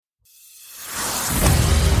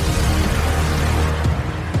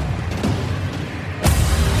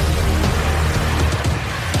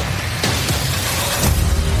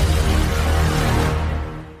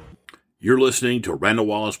You're listening to Randall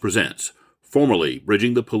Wallace Presents, formerly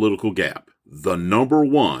Bridging the Political Gap, the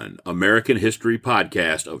 #1 American history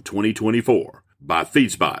podcast of 2024 by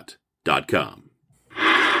Feedspot.com. Let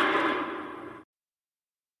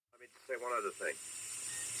me say one other thing.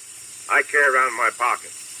 I carry around in my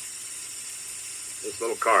pocket this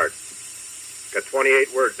little card. Got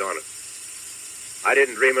 28 words on it. I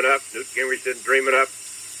didn't dream it up. Newt Gingrich didn't dream it up.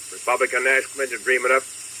 Republican National Committee didn't dream it up.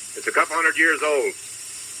 It's a couple hundred years old.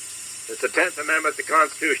 It's the 10th Amendment to the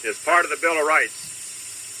Constitution. It's part of the Bill of Rights.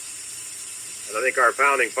 And I think our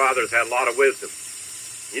founding fathers had a lot of wisdom.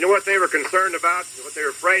 You know what they were concerned about? What they were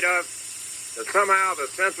afraid of? That somehow the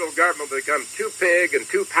central government would become too big and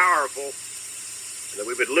too powerful, and that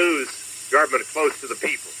we would lose government close to the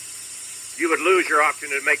people. You would lose your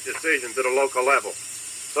opportunity to make decisions at a local level.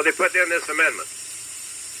 So they put in this amendment.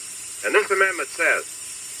 And this amendment says,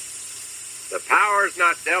 the power is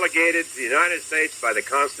not delegated to the United States by the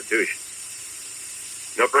Constitution.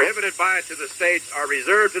 No prohibited by it to the states are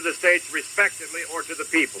reserved to the states respectively or to the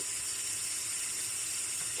people.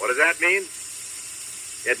 What does that mean?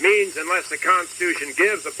 It means unless the Constitution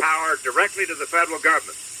gives the power directly to the federal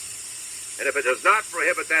government. And if it does not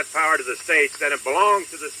prohibit that power to the states, then it belongs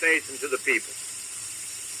to the states and to the people.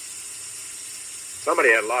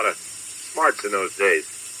 Somebody had a lot of smarts in those days.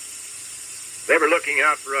 They were looking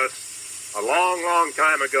out for us a long, long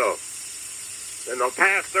time ago. In the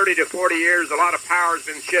past 30 to 40 years, a lot of power has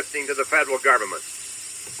been shifting to the federal government.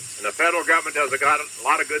 And the federal government does a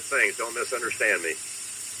lot of good things, don't misunderstand me.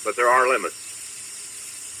 But there are limits.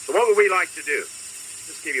 So what would we like to do?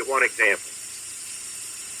 Just give you one example.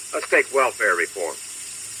 Let's take welfare reform.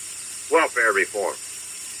 Welfare reform.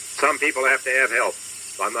 Some people have to have help.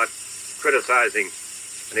 So I'm not criticizing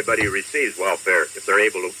anybody who receives welfare if they're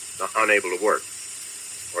unable to work,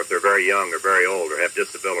 or if they're very young or very old or have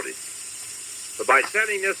disabilities. But by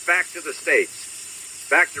sending this back to the states,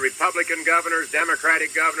 back to Republican governors,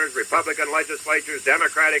 Democratic governors, Republican legislatures,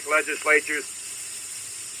 Democratic legislatures,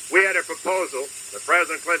 we had a proposal that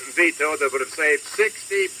President Clinton vetoed that would have saved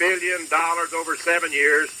 $60 billion over 7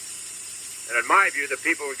 years. And in my view, the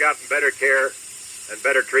people would have gotten better care and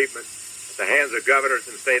better treatment at the hands of governors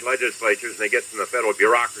and state legislatures than they get from the federal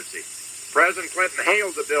bureaucracy. President Clinton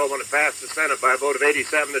hailed the bill when it passed the Senate by a vote of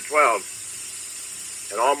 87 to 12.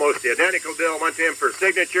 And almost the identical bill went to him for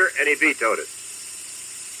signature, and he vetoed it.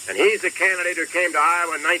 And he's the candidate who came to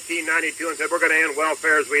Iowa in 1992 and said, we're going to end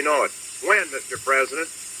welfare as we know it. When, Mr. President?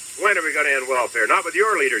 When are we going to end welfare? Not with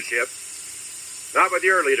your leadership. Not with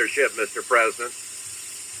your leadership, Mr. President.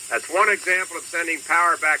 That's one example of sending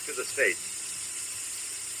power back to the states.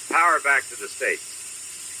 Power back to the states.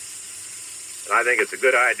 And I think it's a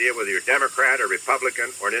good idea whether you're Democrat or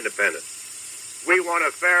Republican or an independent. We want a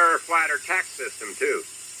fairer, flatter tax system, too.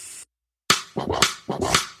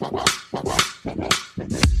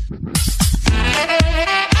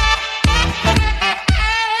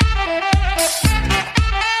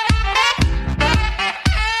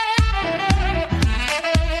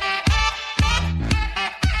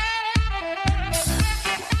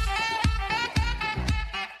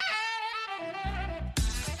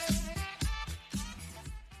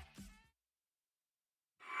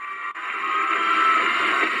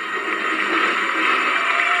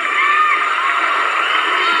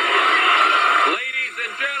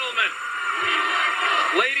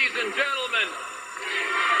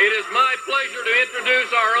 It is my pleasure to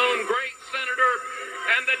introduce our own great senator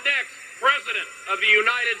and the next president of the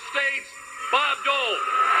United States, Bob Dole.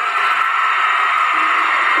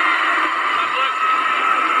 God bless you.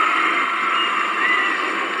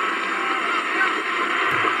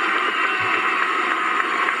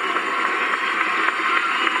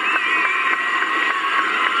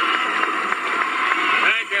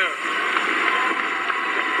 Thank you.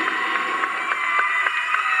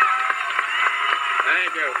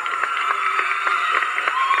 Thank you.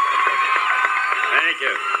 Thank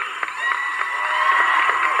you.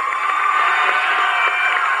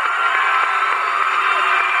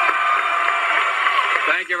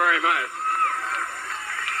 Thank you very much.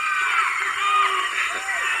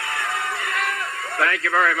 Thank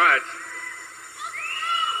you very much.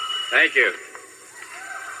 Thank you.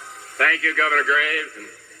 Thank you, Governor Graves, and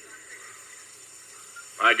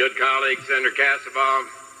my good colleague, Senator Kassebaum.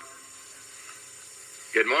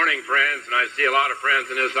 Good morning, friends, and I see a lot of friends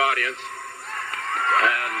in this audience.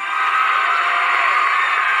 And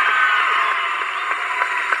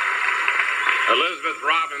Elizabeth,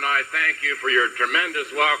 Robin, and I thank you for your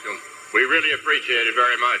tremendous welcome. We really appreciate it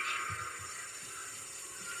very much.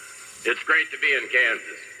 It's great to be in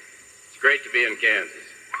Kansas. It's great to be in Kansas.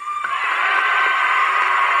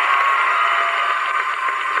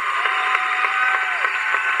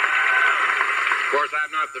 Of course,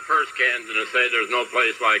 I'm not the first Kansan to say there's no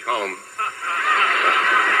place like home.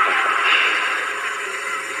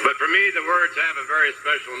 But for me, the words have a very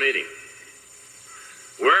special meaning.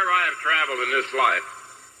 Wherever I have traveled in this life,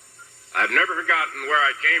 I've never forgotten where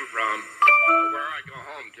I came from or where I go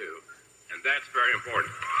home to, and that's very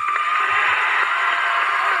important.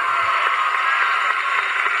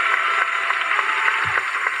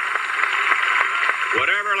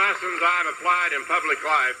 Whatever lessons I've applied in public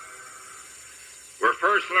life were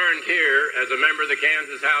first learned here as a member of the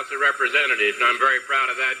Kansas House of Representatives, and I'm very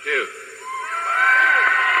proud of that, too.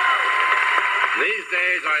 These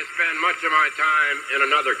days, I spend much of my time in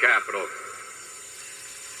another capital.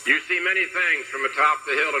 You see many things from atop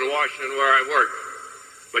the hill in Washington where I work,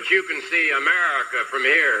 but you can see America from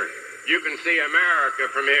here. You can see America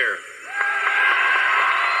from here.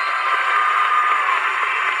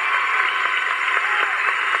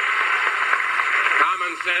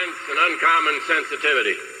 Common sense and uncommon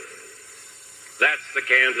sensitivity. That's the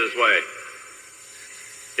Kansas way.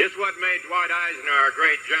 It's what made Dwight Eisenhower a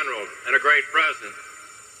great general and a great president.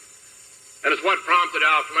 And it's what prompted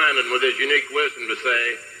Alf Landon with his unique wisdom to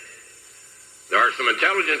say, there are some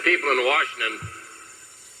intelligent people in Washington,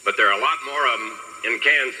 but there are a lot more of them in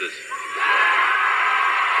Kansas.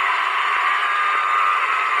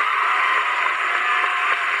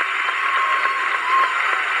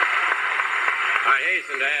 I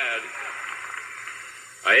hasten to add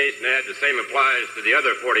the same applies to the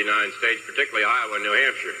other 49 states, particularly Iowa and New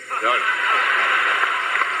Hampshire.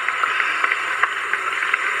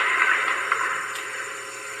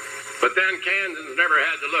 But then Kansans never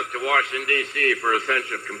had to look to Washington, D.C. for a sense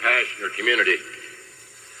of compassion or community.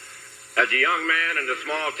 As a young man in a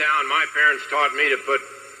small town, my parents taught me to put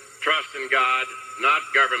trust in God, not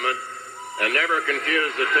government, and never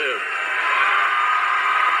confuse the two.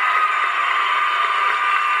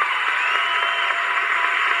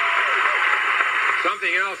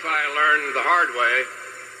 Something else I learned the hard way,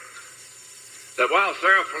 that while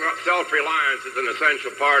self-reliance is an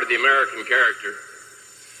essential part of the American character,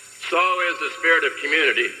 so is the spirit of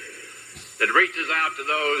community that reaches out to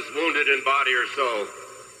those wounded in body or soul.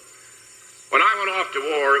 When I went off to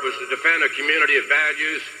war, it was to defend a community of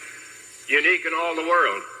values unique in all the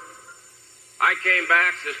world. I came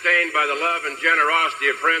back sustained by the love and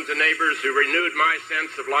generosity of friends and neighbors who renewed my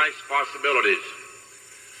sense of life's possibilities.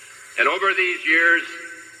 And over these years,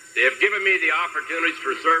 they have given me the opportunities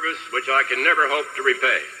for service which I can never hope to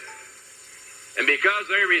repay. And because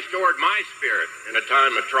they restored my spirit in a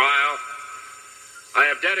time of trial, I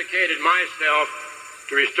have dedicated myself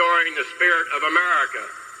to restoring the spirit of America.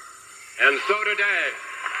 And so today,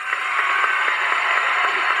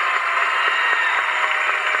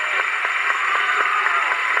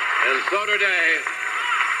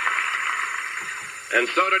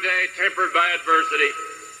 tempered by adversity,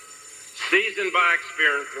 seasoned by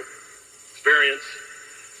experience,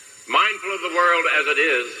 mindful of the world as it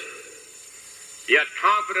is, yet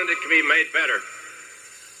confident it can be made better,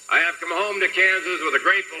 I have come home to Kansas with a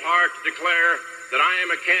grateful heart to declare that I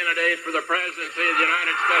am a candidate for the presidency of the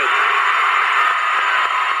United States.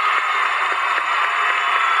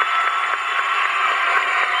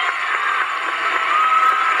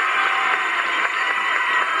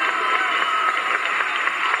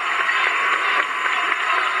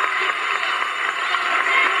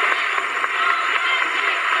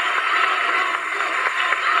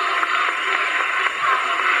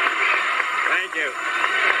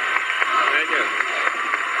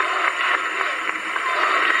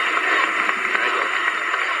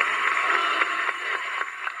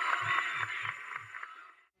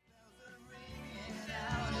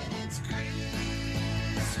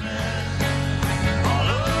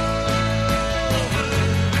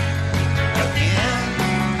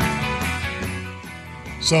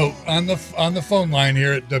 So on the phone line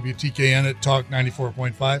here at WTKN at Talk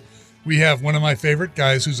 94.5, we have one of my favorite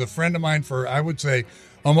guys who's a friend of mine for, I would say,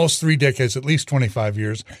 almost 3 decades, at least 25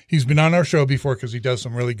 years. He's been on our show before because he does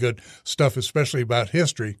some really good stuff, especially about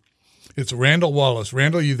history. It's Randall Wallace.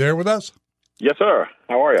 Randall, you there with us? Yes, sir.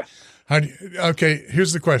 How are you? Okay,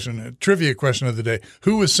 here's the question, a trivia question of the day.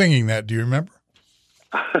 Who was singing that? Do you remember?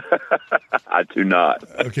 I do not.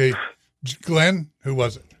 Okay, Glenn, who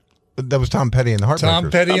was it? That was Tom Petty and the Heartbreakers. Tom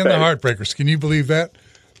Petty and the Heartbreakers. Can you believe that?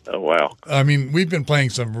 Oh, wow. I mean, we've been playing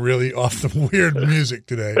some really off the weird music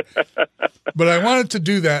today. But I wanted to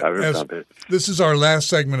do that as this is our last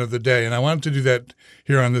segment of the day, and I wanted to do that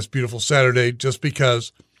here on this beautiful Saturday just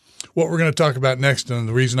because what we're going to talk about next, and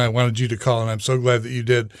the reason I wanted you to call, and I'm so glad that you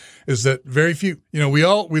did, is that very few,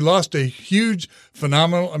 we lost a huge,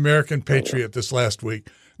 phenomenal American patriot this last week,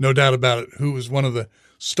 no doubt about it, who was one of the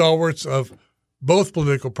stalwarts of both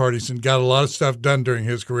political parties and got a lot of stuff done during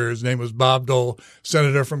his career. His name was Bob Dole,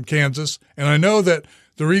 senator from Kansas. And I know that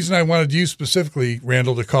the reason I wanted you specifically,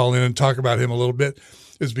 Randall, to call in and talk about him a little bit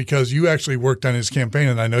is because you actually worked on his campaign,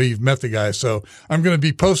 and I know you've met the guy. So I'm going to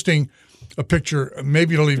be posting a picture,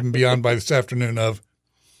 maybe it'll even be on by this afternoon, of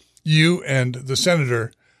you and the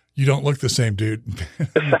senator. You don't look the same, dude.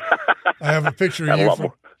 I have a picture of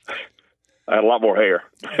you. I had a lot more hair.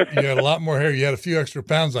 You had a lot more hair. You had a few extra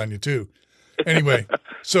pounds on you, too. Anyway,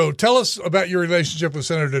 so tell us about your relationship with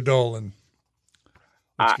Senator Dole. And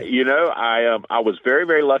I was very,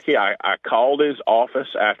 very lucky. I called his office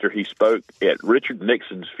after he spoke at Richard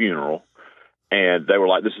Nixon's funeral, and they were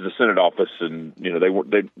like, "This is the Senate office," and they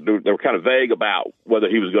were kind of vague about whether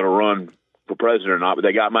he was going to run for president or not. But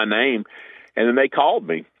they got my name, and then they called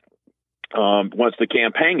me once the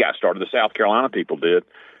campaign got started. The South Carolina people did.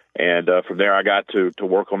 And from there, I got to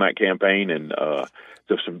work on that campaign, and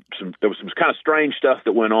there was some kind of strange stuff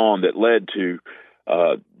that went on that led to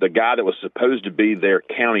the guy that was supposed to be their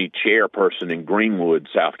county chairperson in Greenwood,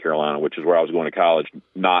 South Carolina, which is where I was going to college,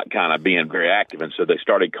 not kind of being very active. And so they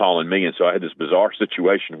started calling me, and so I had this bizarre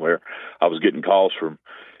situation where I was getting calls from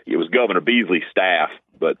it was Governor Beasley's staff,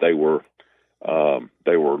 but they were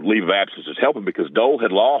leave of absences helping because Dole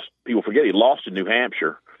had lost. People forget he lost in New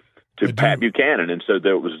Hampshire to Pat Buchanan, and so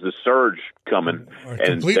there was this surge coming. I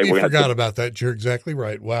completely forgot about that. You're exactly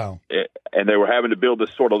right. Wow. And they were having to build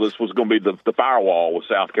this was going to be the firewall with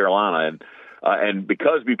South Carolina, and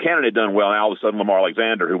because Buchanan had done well, and all of a sudden Lamar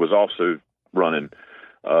Alexander, who was also running,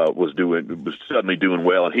 was suddenly doing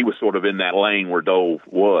well, and he was sort of in that lane where Dole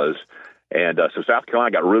was, and so South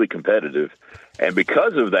Carolina got really competitive, and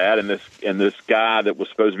because of that, and this guy that was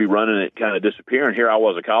supposed to be running it kind of disappearing, here I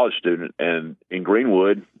was, a college student, and in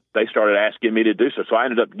Greenwood, they started asking me to do so. So I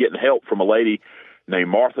ended up getting help from a lady named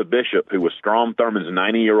Martha Bishop, who was Strom Thurmond's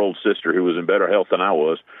 90-year-old sister, who was in better health than I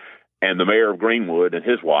was, and the mayor of Greenwood and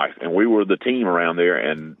his wife. And we were the team around there,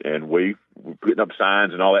 and we were putting up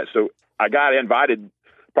signs and all that. So I got invited.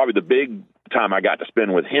 Probably the big time I got to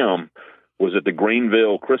spend with him was at the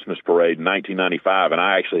Greenville Christmas Parade in 1995, and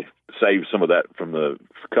I actually saved some of that from the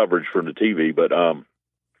coverage from the TV. But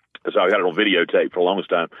so I got it on videotape for the longest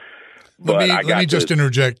time. Let me just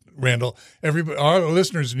interject, Randall. Our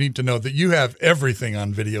listeners need to know that you have everything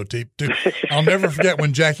on videotape, too. I'll never forget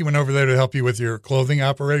when Jackie went over there to help you with your clothing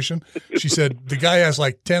operation. She said, the guy has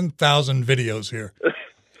like 10,000 videos here.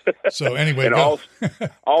 So anyway, and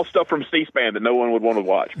all stuff from C-SPAN that no one would want to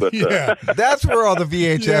watch. But yeah, that's where all the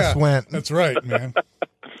VHS went. That's right, man.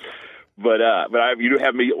 But you do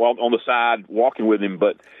have me on the side walking with him,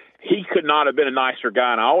 but he could not have been a nicer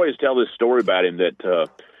guy. And I always tell this story about him that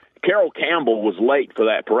Carol Campbell was late for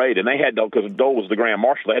that parade, and they had to, because Dole was the grand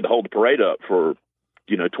marshal, they had to hold the parade up for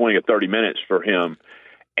 20 or 30 minutes for him.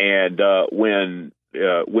 And when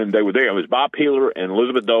they were there, it was Bob Peeler and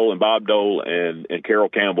Elizabeth Dole and Bob Dole and Carol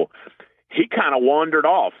Campbell. He kind of wandered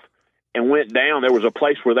off and went down. There was a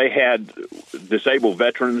place where they had disabled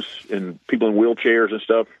veterans and people in wheelchairs and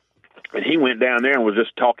stuff, and he went down there and was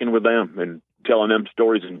just talking with them and telling them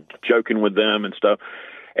stories and joking with them and stuff,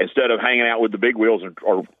 instead of hanging out with the big wheels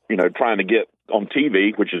or trying to get on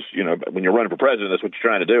TV, which is, when you're running for president, that's what you're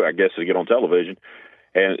trying to do, I guess, to get on television.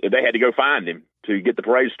 And they had to go find him to get the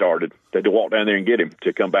parade started. They had to walk down there and get him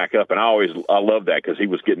to come back up. And I love that because he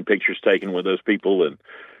was getting pictures taken with those people and,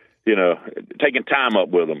 taking time up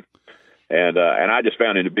with them. And I just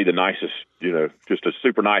found him to be the nicest, just a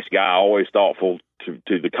super nice guy, always thoughtful to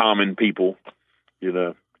the common people,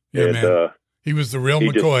 Yeah, man. He was the real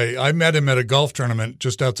McCoy. I met him at a golf tournament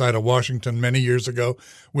just outside of Washington many years ago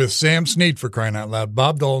with Sam Snead, for crying out loud.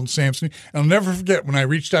 Bob Dole and Sam Snead. And I'll never forget when I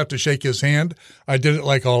reached out to shake his hand, I did it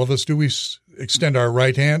like all of us do. We extend our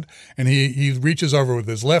right hand, and he reaches over with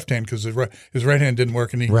his left hand because his right hand didn't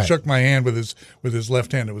work, and he shook my hand with his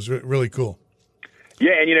left hand. It was really cool.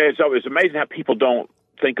 Yeah, and it's amazing how people don't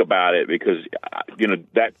think about it because,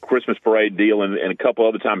 that Christmas parade deal and a couple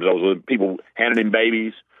other times I was with people handing him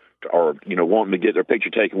babies, or wanting to get their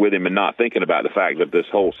picture taken with him and not thinking about the fact that this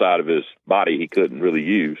whole side of his body he couldn't really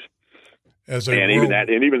use. Even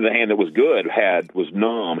the hand that was good was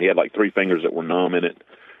numb. He had like 3 fingers that were numb in it.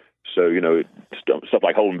 So stuff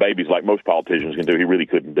like holding babies, like most politicians can do, he really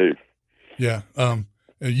couldn't do. Yeah,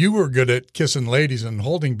 you were good at kissing ladies and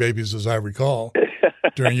holding babies, as I recall,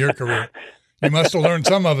 during your career. You must have learned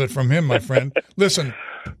some of it from him, my friend. Listen,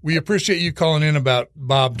 we appreciate you calling in about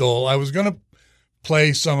Bob Dole. I was going to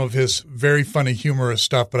play some of his very funny, humorous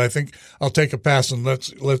stuff, but I think I'll take a pass and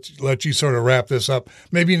let you sort of wrap this up.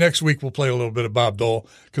 Maybe next week we'll play a little bit of Bob Dole,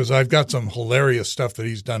 because I've got some hilarious stuff that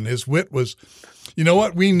he's done. His wit was, you know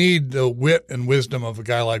what? We need the wit and wisdom of a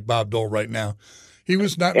guy like Bob Dole right now. He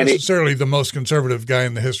was not necessarily the most conservative guy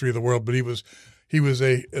in the history of the world, but he was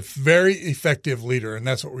a very effective leader, and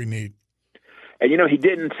that's what we need. And, he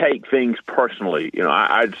didn't take things personally.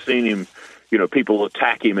 I'd seen him, people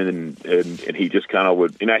attack him and he just kind of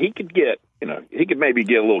would, he could maybe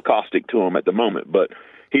get a little caustic to him at the moment, but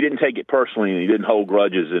he didn't take it personally and he didn't hold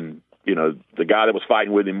grudges. And, the guy that was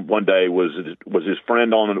fighting with him one day was his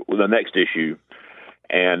friend on the next issue.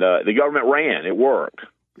 And the government ran. It worked.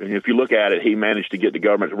 And if you look at it, he managed to get the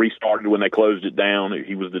government restarted when they closed it down.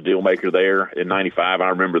 He was the deal maker there in 95. I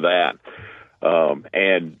remember that.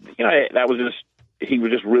 And, that was he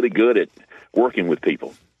was just really good at working with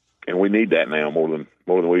people. And we need that now more than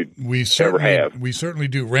we ever have. We certainly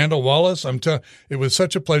do. Randall Wallace, it was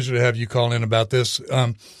such a pleasure to have you call in about this.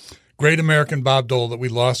 Great American Bob Dole that we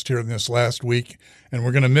lost here in this last week, and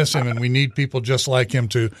we're going to miss him, and we need people just like him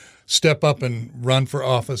to step up and run for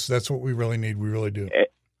office. That's what we really need. We really do.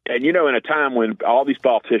 And, in a time when all these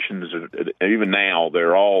politicians, even now,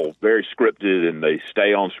 they're all very scripted and they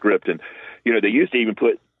stay on script. And, they used to even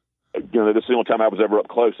put, this is the only time I was ever up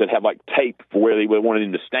close, they'd have like tape for where they wanted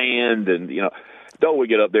him to stand. And, Dole would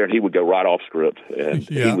get up there and he would go right off script. And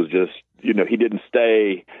he was just, he didn't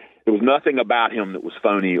stay. There was nothing about him that was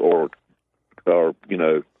phony or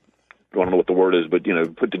I don't know what the word is, but,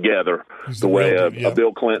 put together the way a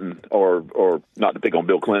Bill Clinton or not to pick on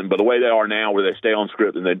Bill Clinton, but the way they are now where they stay on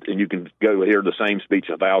script and you can go hear the same speech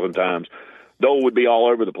 1,000 times. Dole would be all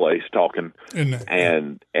over the place talking.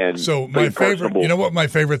 And so my favorite, what my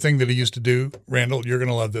favorite thing that he used to do, Randall, you're going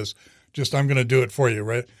to love this. I'm going to do it for you,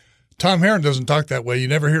 right? Tom Herron doesn't talk that way. You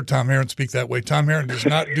never hear Tom Herron speak that way. Tom Herron does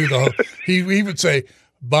not do the whole, he would say,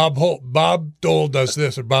 Bob Dole does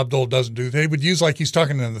this or Bob Dole doesn't do that. He would use like he's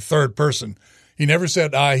talking in the third person. He never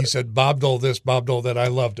said I. He said Bob Dole this, Bob Dole that. I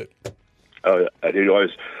loved it. Oh,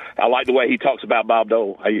 I like the way he talks about Bob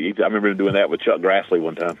Dole. I remember him doing that with Chuck Grassley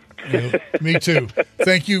one time. Me too.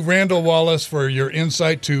 Thank you, Randall Wallace, for your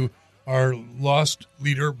insight to our lost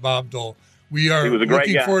leader, Bob Dole. We are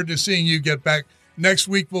looking forward to seeing you get back. Next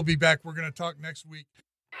week, we'll be back. We're going to talk next week.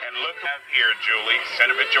 And look here, Julie,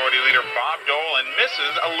 Senate Majority Leader Bob Dole and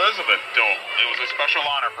Mrs. Elizabeth Dole. It was a special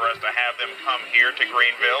honor for us to have them come here to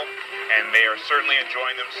Greenville, and they are certainly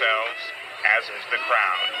enjoying themselves, as is the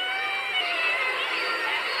crowd.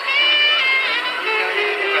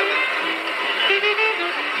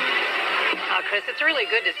 Chris, it's really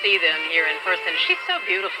good to see them here in person. She's so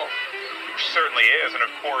beautiful. Certainly is, and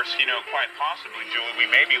of course, quite possibly, Julie, we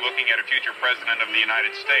may be looking at a future president of the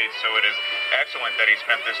United States, so it is excellent that he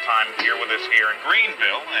spent this time here with us here in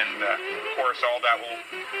Greenville, and of course, all that will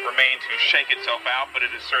remain to shake itself out, but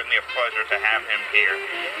it is certainly a pleasure to have him here.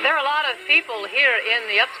 There are a lot of people here in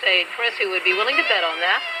the upstate, Chris, who would be willing to bet on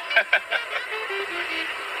that.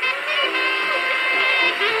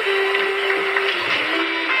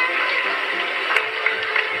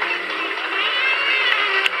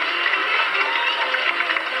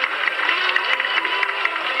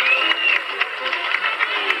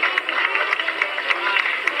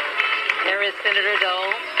 Senator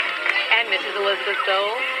Dole and Mrs. Elizabeth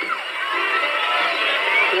Dole.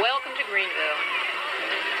 Welcome to Greenville.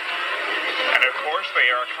 And of course, they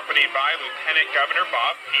are accompanied by Lieutenant Governor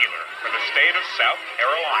Bob Peeler for the state of South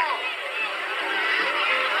Carolina.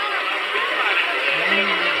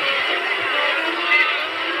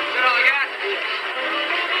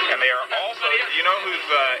 And they are also, who's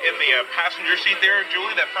in the passenger seat there,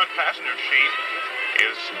 Julie? That front passenger seat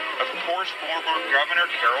is, of course, former Governor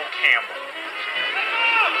Carroll Campbell.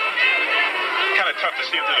 Kind of tough to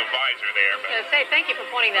see him through the visor there. But... I was going to say, thank you for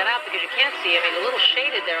pointing that out because you can't see him. He's a little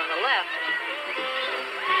shaded there on the left.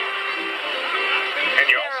 And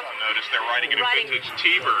you also notice they're riding in a vintage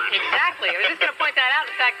T-Bird. Exactly. I was just going to point that out.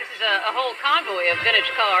 In fact, this is a whole convoy of vintage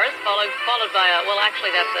cars, followed by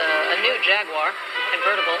actually that's a new Jaguar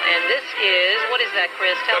convertible. And this is, what is that,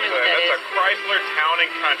 Chris? Tell me what that is. That's a Chrysler Town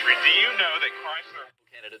 & Country. Do you know that Chrysler...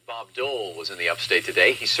 Candidate Bob Dole was in the upstate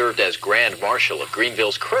today. He served as Grand Marshal of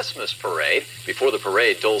Greenville's Christmas parade. Before the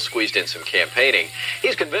parade, Dole squeezed in some campaigning.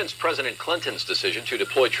 He's convinced President Clinton's decision to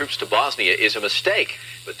deploy troops to Bosnia is a mistake.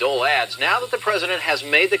 But Dole adds, now that the president has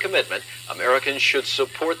made the commitment, Americans should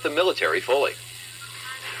support the military fully.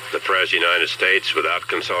 The President of the United States, without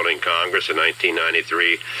consulting Congress in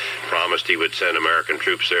 1993, promised he would send American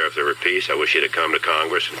troops there if there were peace. I wish he'd have come to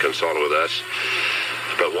Congress and consulted with us.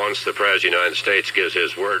 But once the President of the United States gives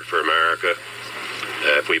his word for America,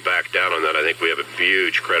 If we back down on that, I think we have a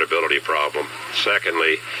huge credibility problem.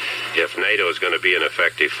 Secondly, if NATO is going to be an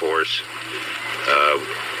effective force,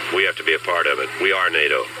 we have to be a part of it. We are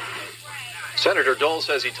NATO. Senator Dole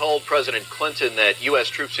says he told President Clinton that U.S.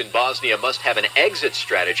 troops in Bosnia must have an exit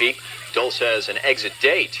strategy. Dole says an exit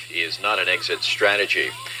date is not an exit strategy.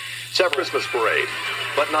 Christmas parade.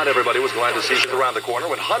 But not everybody was glad to see it around the corner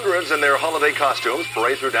when hundreds in their holiday costumes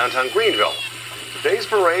parade through downtown Greenville. Today's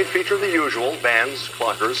parade featured the usual bands,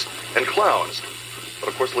 clockers, and clowns. But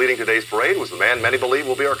of course, leading today's parade was the man many believe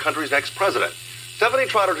will be our country's next president. Stephanie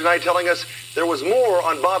Trotter tonight telling us there was more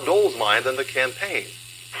on Bob Dole's mind than the campaign.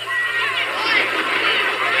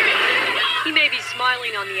 He may be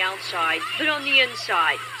smiling on the outside, but on the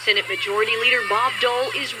inside, Senate Majority Leader Bob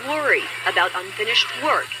Dole is worried about unfinished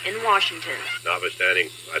work in Washington. Notwithstanding,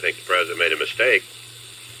 I think the president made a mistake.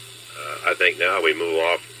 I think now we move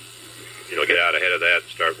off, get out ahead of that and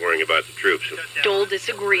start worrying about the troops. Dole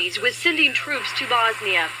disagrees with sending troops to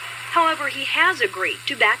Bosnia. However, he has agreed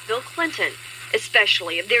to back Bill Clinton,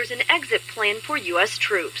 especially if there's an exit plan for U.S.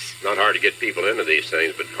 troops. Not hard to get people into these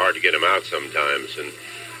things, but hard to get them out sometimes. And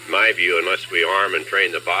in my view, unless we arm and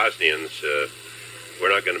train the Bosnians, we're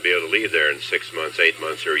not going to be able to leave there in 6 months, 8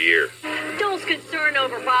 months, or a year. Dole's concern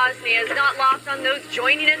over Bosnia is not lost on those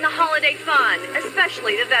joining in the holiday fun,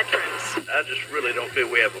 especially the veterans. I just really don't feel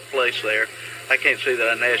we have a place there. I can't see that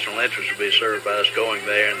our national interest will be served by us going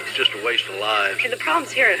there, and it's just a waste of lives. And the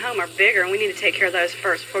problems here at home are bigger, and we need to take care of those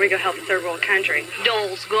first before we go help a third world country.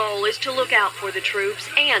 Dole's goal is to look out for the troops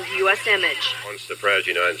and U.S. image. Once the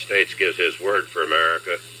President of the United States gives his word for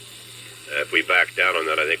America, if we back down on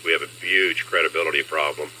that, I think we have a huge credibility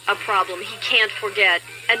problem. A problem he can't forget,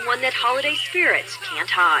 and one that holiday spirits can't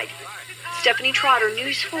hide. Stephanie Trotter,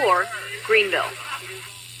 News 4, Greenville.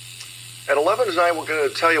 At 11 tonight, we're going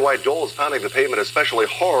to tell you why Dole is pounding the pavement especially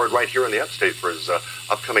hard right here in the upstate for his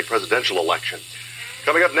upcoming presidential election.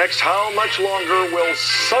 Coming up next, how much longer will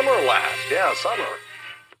summer last? Yeah, summer.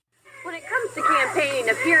 When it comes to campaigning,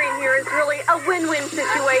 appearing here is really a win-win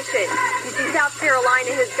situation. You see, South Carolina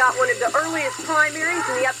has got one of the earliest primaries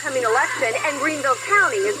in the upcoming election, and Greenville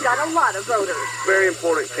County has got a lot of voters. Very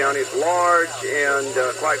important county. It's large, and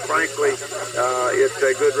quite frankly, it's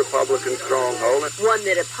a good Republican stronghold. One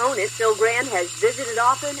that opponent Phil Gramm has visited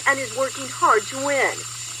often and is working hard to win.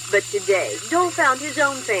 But today, Dole found his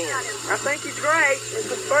own fans. I think he's great.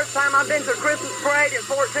 It's the first time I've been to a Christmas parade in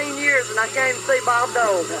 14 years, and I came to see Bob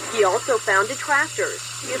Dole. He also found detractors.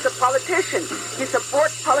 He's a politician. He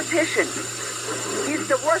supports politicians.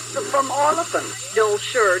 He's the worst from all of them. Dole's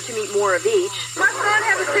sure to meet more of each. My son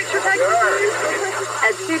have a picture taken with you.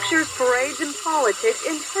 As pictures, parades, and politics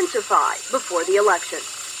intensify before the election.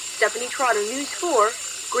 Stephanie Trotter, News 4,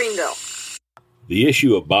 Greenville. The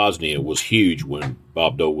issue of Bosnia was huge when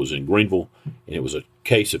Bob Dole was in Greenville, and it was a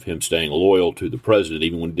case of him staying loyal to the president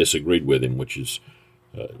even when he disagreed with him, which is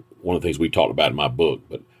one of the things we talked about in my book.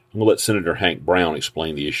 But I'm going to let Senator Hank Brown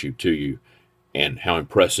explain the issue to you and how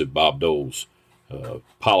impressive Bob Dole's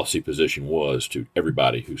policy position was to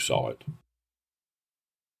everybody who saw it.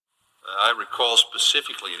 I recall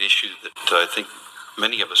specifically an issue that I think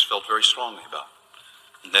many of us felt very strongly about,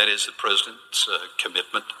 and that is the president's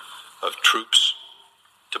commitment of troops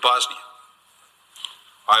to Bosnia.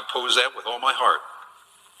 I opposed that with all my heart,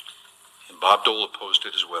 and Bob Dole opposed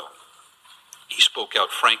it as well. He spoke out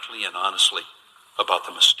frankly and honestly about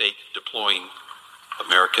the mistake of deploying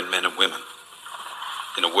American men and women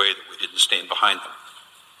in a way that we didn't stand behind them.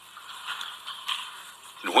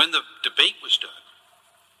 And when the debate was done,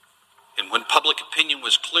 and when public opinion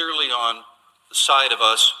was clearly on the side of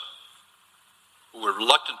us who were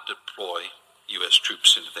reluctant to deploy U.S.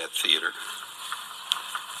 troops into that theater,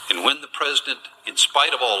 and when the president, in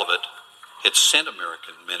spite of all of it, had sent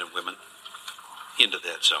American men and women into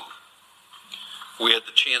that zone, we had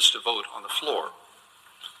the chance to vote on the floor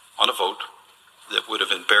on a vote that would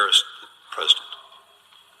have embarrassed the president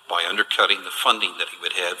by undercutting the funding that he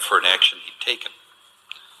would have for an action he'd taken.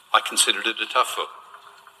 I considered it a tough vote.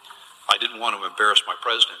 I didn't want to embarrass my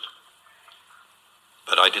president,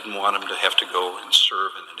 but I didn't want him to have to go and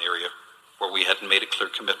serve in an area where we hadn't made a clear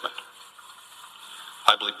commitment.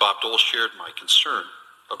 I believe Bob Dole shared my concern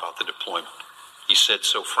about the deployment. He said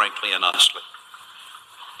so frankly and honestly.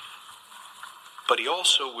 But he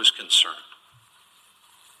also was concerned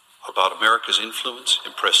about America's influence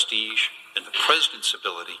and prestige and the president's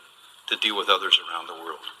ability to deal with others around the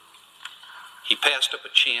world. He passed up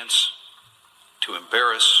a chance to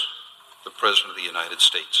embarrass the President of the United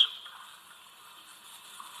States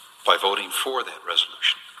by voting for that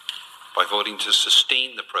resolution, by voting to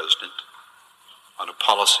sustain the president on a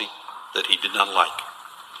policy that he did not like,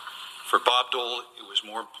 For Bob Dole, it was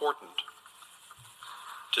more important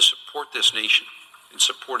to support this nation and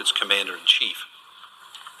support its commander-in-chief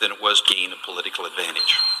than it was gain a political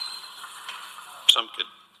advantage. Some could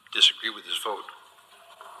disagree with his vote.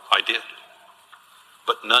 I did.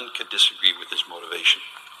 But none could disagree with his motivation.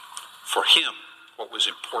 For him, what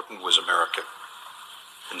was important was America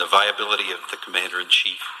and the viability of the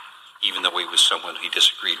commander-in-chief, even though he was someone he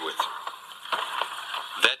disagreed with.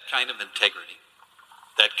 That kind of integrity,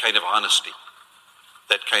 that kind of honesty,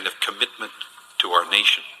 that kind of commitment to our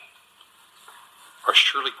nation are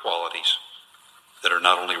surely qualities that are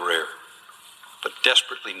not only rare, but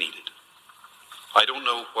desperately needed. I don't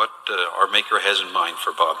know what our Maker has in mind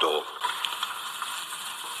for Bob Dole.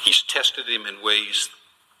 He's tested him in ways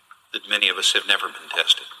that many of us have never been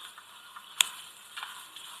tested.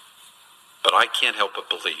 But I can't help but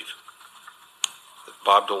believe that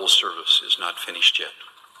Bob Dole's service is not finished yet.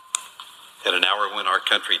 At an hour when our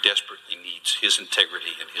country desperately needs his integrity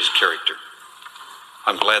and his character,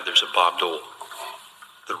 I'm glad there's a Bob Dole,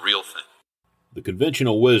 the real thing. The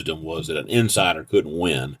conventional wisdom was that an insider couldn't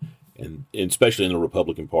win, and especially in the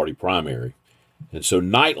Republican Party primary. And so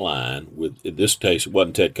Nightline, in this case, it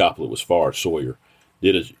wasn't Ted Koppel, it was Forrest Sawyer,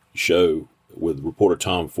 did a show with reporter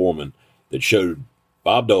Tom Foreman that showed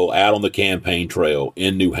Bob Dole out on the campaign trail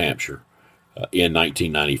in New Hampshire in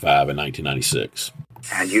 1995 and 1996.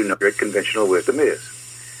 And you know what conventional wisdom is.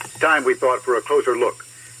 Time, we thought, for a closer look.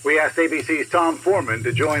 We asked ABC's Tom Foreman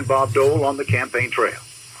to join Bob Dole on the campaign trail.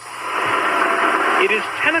 It is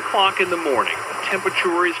 10 o'clock in the morning. The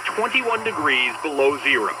temperature is 21 degrees below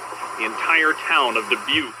zero. The entire town of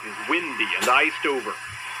Dubuque is windy and iced over.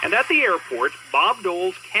 And at the airport, Bob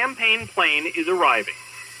Dole's campaign plane is arriving.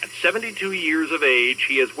 At 72 years of age,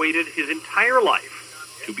 he has waited his entire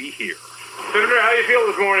life to be here. Senator, how do you feel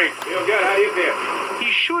this morning? Feel good? How do you feel?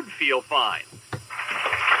 He should feel fine.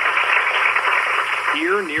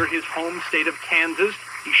 Here, near his home state of Kansas,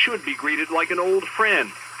 he should be greeted like an old friend,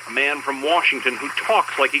 a man from Washington who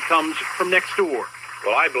talks like he comes from next door.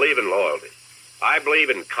 Well, I believe in loyalty. I believe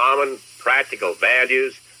in common, practical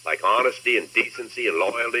values like honesty and decency and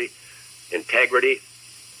loyalty, integrity,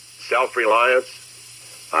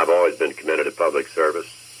 self-reliance. I've always been committed to public service.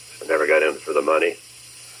 I never got in for the money.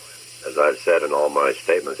 As I've said in all my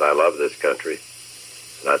statements, I love this country,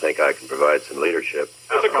 and I think I can provide some leadership.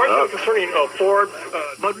 There's a question concerning Forbes.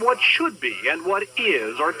 But what should be and what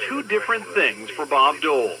is are two different things for Bob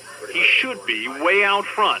Dole. He should be way out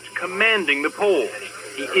front, commanding the polls.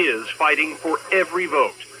 He is fighting for every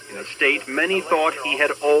vote in a state many thought he had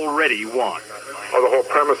already won. Well, the whole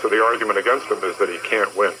premise of the argument against him is that he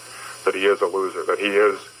can't win, that he is a loser, that he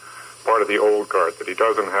is part of the old guard, that he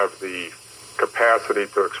doesn't have the capacity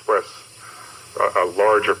to express a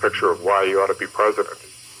larger picture of why he ought to be president.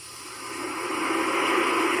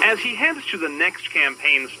 As he heads to the next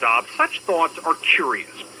campaign stop, such thoughts are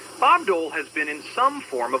curious. Bob Dole has been in some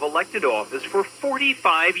form of elected office for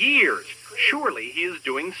 45 years. Surely he is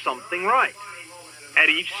doing something right. At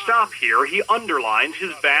each stop here, he underlines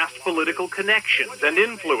his vast political connections and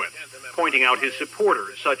influence, pointing out his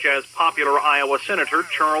supporters, such as popular Iowa Senator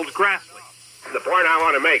Charles Grassley. The point I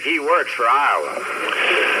want to make, he works for Iowa.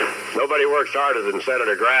 Nobody works harder than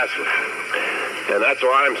Senator Grassley. And that's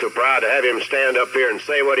why I'm so proud to have him stand up here and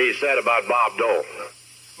say what he said about Bob Dole.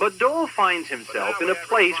 But Dole finds himself in a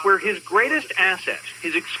place where his greatest asset,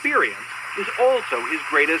 his experience, is also his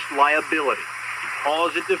greatest liability,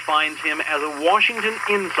 because it defines him as a Washington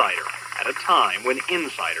insider at a time when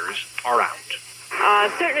insiders are out.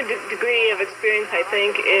 A certain degree of experience, I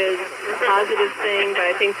think, is a positive thing, but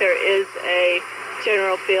I think there is a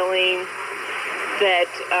general feeling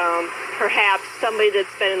that perhaps somebody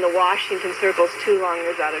that's been in the Washington circles too long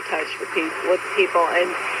is out of touch with people,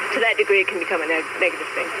 and to that degree it can become a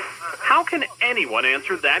negative thing. How can anyone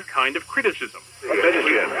answer that kind of criticism? What business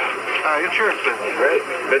you in? Insurance business. Great.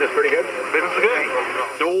 Business pretty good? Business is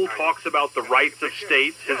good. Dole talks about the rights of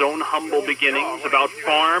states, his own humble beginnings, about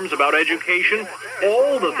farms, about education,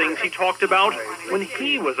 all the things he talked about when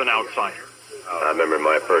he was an outsider. I remember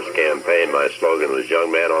my first campaign, my slogan was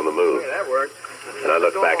 "Young Man on the Move." That worked. And I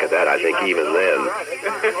look back at that, I think even then,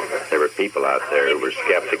 there were people out there who were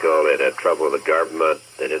skeptical, they had trouble with the government,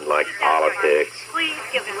 they didn't like politics.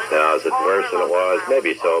 Now, is it worse than it was?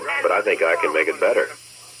 Maybe so, but I think I can make it better.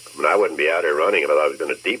 I mean, I wouldn't be out here running if I was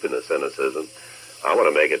going to deepen the cynicism. I want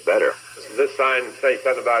to make it better. Does this sign say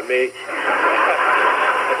something about me?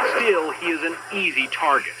 Still, he is an easy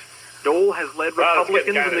target. Dole has led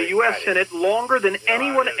Republicans in the U.S. Senate longer than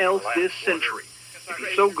anyone else this century. If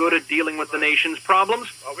he's so good at dealing with the nation's problems,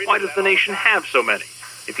 why does the nation have so many?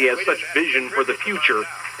 If he has such vision for the future,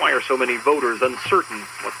 why are so mmany voters uncertain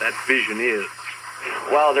what that vision is?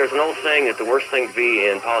 Well, there's an old saying that the worst thing to be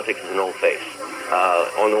in politics is an old face.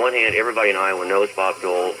 On the one hand, everybody in Iowa knows Bob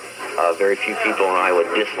Dole. Very few people in Iowa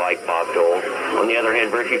dislike Bob Dole. On the other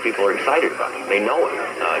hand, very few people are excited about him. They know him.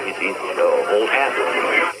 He's old hat.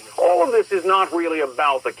 All of this is not really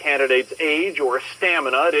about the candidate's age or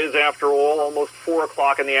stamina. It is, after all, almost 4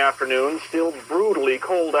 o'clock in the afternoon, still brutally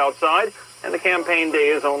cold outside, and the campaign day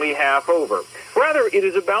is only half over. Rather, it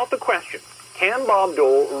is about the question, can Bob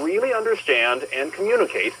Dole really understand and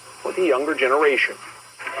communicate with the younger generation?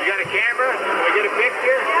 You got a camera? Can we get a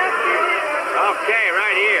picture? Okay,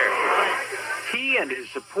 right here. He and his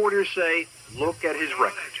supporters say, look at his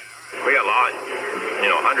record. We got a lot,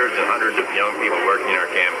 hundreds and hundreds of young people working in our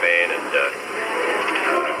campaign, and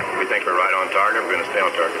we think we're right on target. We're going to stay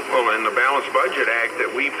on target. Well, and the Balanced Budget Act that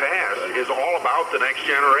we passed is all about the next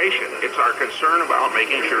generation. It's our concern about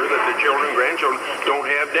making sure that the children and grandchildren don't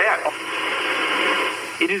have debt.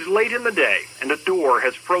 It is late in the day, and a door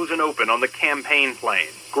has frozen open on the campaign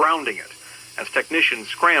plane, grounding it. As technicians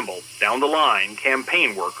scramble down the line,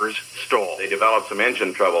 campaign workers stall. They developed some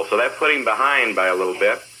engine trouble, so that put him behind by a little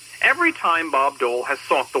bit. Every time Bob Dole has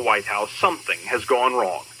sought the White House, something has gone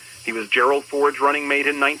wrong. He was Gerald Ford's running mate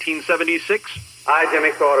in 1976. I,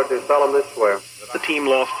 Jimmy Carter, do solemnly swear. The team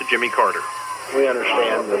lost to Jimmy Carter. We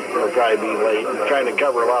understand that we'll probably be late and trying to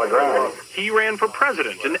cover a lot of ground. He ran for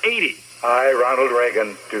president in 80. I, Ronald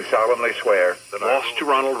Reagan, do solemnly swear. Lost to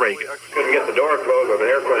Ronald Reagan. Couldn't get the door closed with an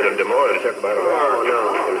airplane in Des Moines. It took about an hour.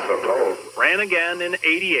 It was so cold. Ran again in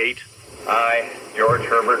 88. I, George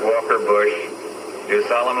Herbert Walker Bush, do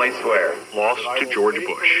solemnly swear. Lost to George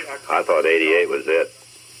Bush. I thought 88 was it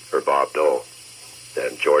for Bob Dole.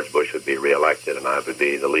 Then George Bush would be reelected and I would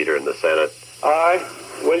be the leader in the Senate. I,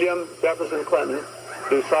 William Jefferson Clinton,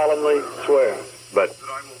 do solemnly swear. But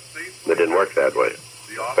it didn't work that way.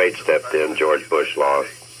 Fate stepped in, George Bush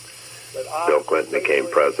lost, Bill Clinton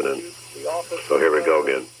became president. So here we go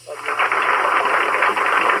again.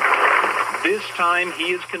 This time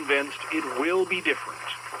he is convinced it will be different.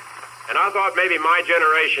 And I thought maybe my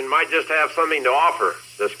generation might just have something to offer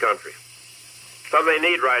this country. Something they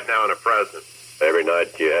need right now in a president. Every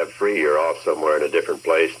night you have free, you're off somewhere in a different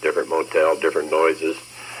place, different motel, different noises,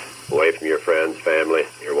 away from your friends, family,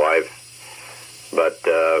 your wife. But,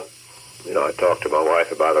 I talked to my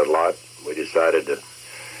wife about it a lot. We decided to,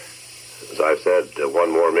 as I've said,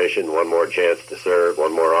 one more mission, one more chance to serve,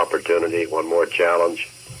 one more opportunity, one more challenge.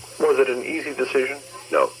 Was it an easy decision?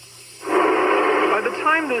 No. By the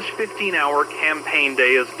time this 15-hour campaign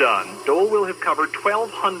day is done, Dole will have covered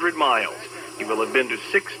 1,200 miles. He will have been to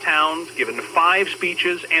 6 towns, given 5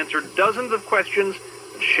 speeches, answered dozens of questions,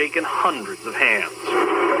 and shaken hundreds of hands.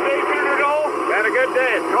 Good day, Senator Dole. Had a good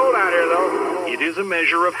day. It's cold out here, though. It is a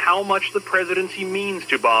measure of how much the presidency means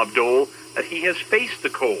to Bob Dole that he has faced the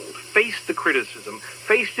cold, faced the criticism,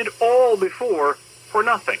 faced it all before for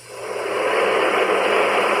nothing.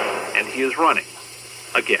 And he is running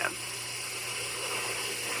again.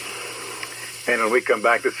 And when we come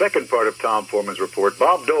back, the second part of Tom Foreman's report,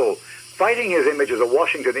 Bob Dole fighting his image as a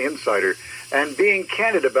Washington insider and being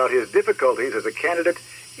candid about his difficulties as a candidate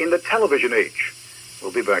in the television age.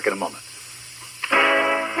 We'll be back in a moment.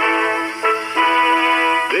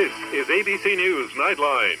 This is ABC News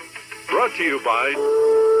Nightline, brought to you by...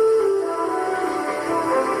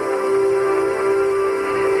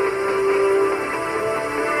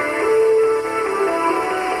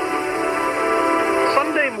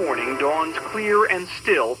 Sunday morning dawns clear and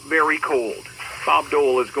still very cold. Bob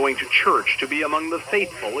Dole is going to church to be among the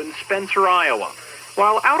faithful in Spencer, Iowa.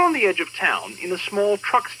 While out on the edge of town, in a small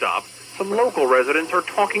truck stop, some local residents are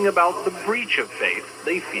talking about the breach of faith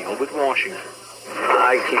they feel with Washington.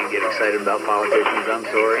 I can't get excited about politicians, I'm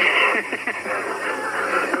sorry.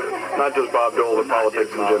 Not just Bob Dole, but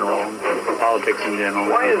politics in general. Politics in general.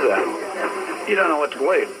 Why is that? You don't know what to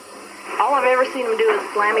believe. All I've ever seen them do is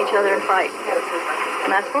slam each other and fight.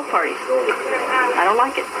 And that's both parties. I don't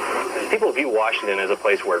like it. People view Washington as a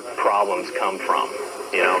place where problems come from.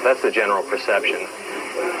 That's the general perception,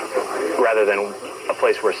 rather than a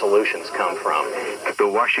place where solutions come from. The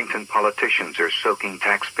Washington politicians are soaking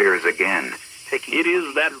taxpayers again. It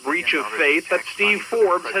is that breach of faith that Steve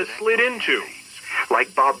Forbes has slid into.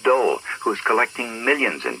 Like Bob Dole, who's collecting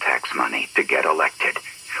millions in tax money to get elected.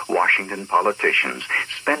 Washington politicians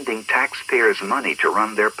spending taxpayers' money to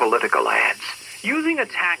run their political ads. Using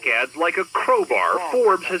attack ads like a crowbar,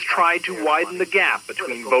 Forbes has tried to widen the gap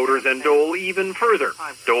between voters and Dole even further.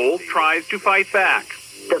 Dole tries to fight back.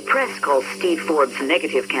 The press calls Steve Forbes'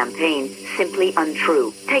 negative campaign simply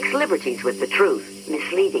untrue, takes liberties with the truth,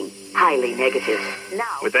 misleading, highly negative.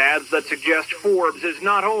 Now, with ads that suggest Forbes is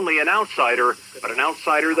not only an outsider, but an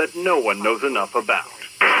outsider that no one knows enough about.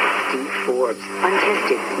 Steve Forbes,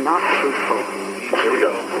 untested, not truthful. Here we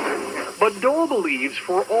go. But Dole believes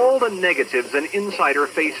for all the negatives an insider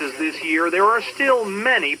faces this year, there are still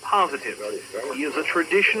many positives. He is a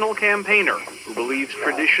traditional campaigner who believes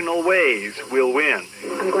traditional ways will win.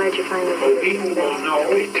 I'm glad you finally did.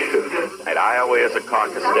 And Iowa is a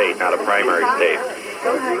caucus state, not a primary state.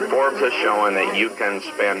 Forbes has shown that you can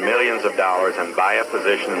spend millions of dollars and buy a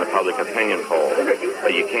position in the public opinion poll,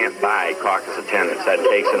 but you can't buy caucus attendance. That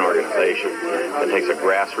takes an organization. That takes a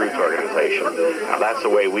grassroots organization. Now, that's the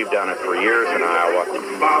way we've done it for years in Iowa.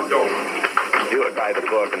 Do it by the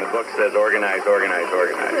book, and the book says organize, organize,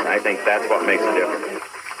 organize. And I think that's what makes a difference.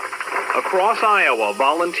 Across Iowa,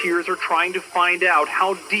 volunteers are trying to find out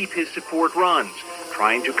how deep his support runs,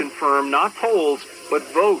 trying to confirm not polls, but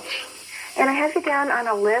votes. And I have you down on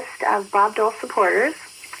a list of Bob Dole supporters,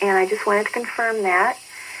 and I just wanted to confirm that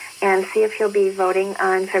and see if he'll be voting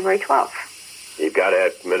on February 12th. You've got to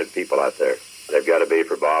have committed people out there. They've got to be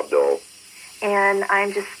for Bob Dole. And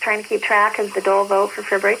I'm just trying to keep track of the Dole vote for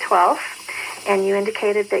February 12th, and you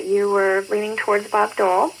indicated that you were leaning towards Bob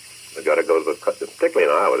Dole. They've got to go, particularly in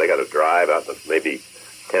Iowa, they got to drive out to maybe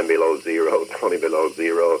 10 below zero, 20 below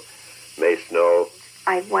zero, may snow.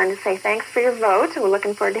 I wanted to say thanks for your vote. We're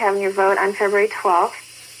looking forward to having your vote on February 12th.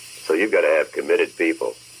 So you've got to have committed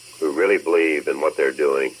people who really believe in what they're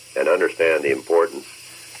doing and understand the importance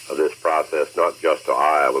of this process, not just to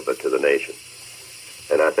Iowa, but to the nation.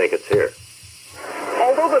 And I think it's here.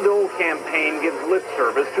 Although the Dole campaign gives lip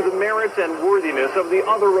service to the merits and worthiness of the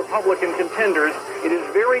other Republican contenders, it is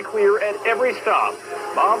very clear at every stop,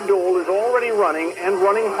 Bob Dole is already running and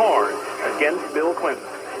running hard against Bill Clinton.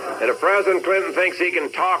 And if President Clinton thinks he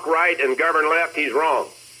can talk right and govern left, he's wrong.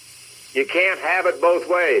 You can't have it both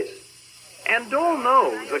ways. And Dole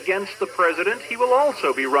knows against the president, he will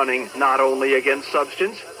also be running not only against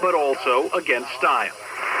substance, but also against style.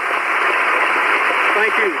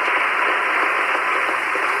 Thank you.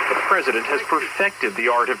 The president has perfected the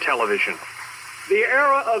art of television. The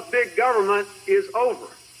era of big government is over.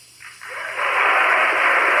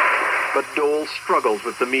 But Dole struggles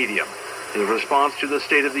with the medium. His response to the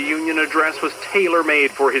State of the Union address was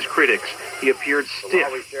tailor-made for his critics. He appeared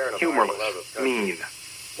stiff, humorless, mean.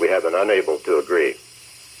 We have been unable to agree.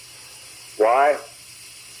 Why?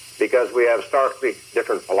 Because we have starkly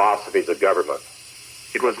different philosophies of government.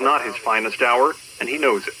 It was not his finest hour, and he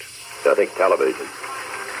knows it. I think television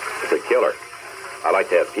is a killer. I like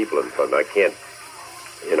to have people in front. I can't,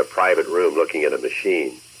 in a private room looking at a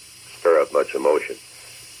machine, stir up much emotion.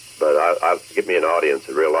 But I'll give me an audience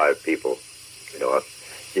of real live people. You know,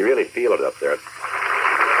 you really feel it up there.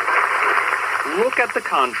 Look at the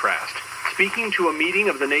contrast. Speaking to a meeting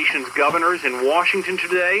of the nation's governors in Washington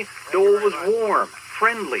today, Dole was warm,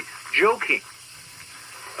 friendly, joking.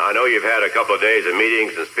 I know you've had a couple of days of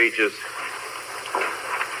meetings and speeches,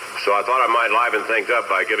 so I thought I might liven things up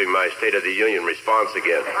by giving my State of the Union response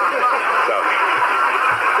again.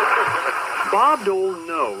 Bob Dole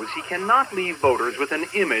knows he cannot leave voters with an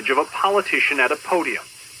image of a politician at a podium,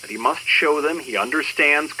 but he must show them he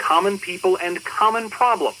understands common people and common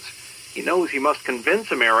problems. He knows he must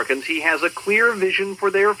convince Americans he has a clear vision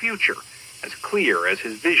for their future, as clear as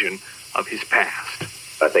his vision of his past.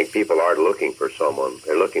 I think people are looking for someone.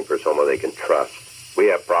 They're looking for someone they can trust. We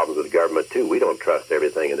have problems with government, too. We don't trust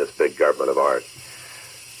everything in this big government of ours.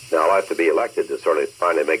 Now, I'll have to be elected to sort of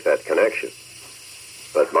finally make that connection.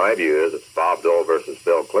 But my view is it's Bob Dole versus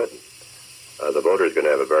Bill Clinton. The voter's going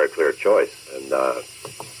to have a very clear choice, and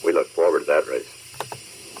we look forward to that race.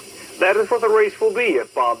 That is what the race will be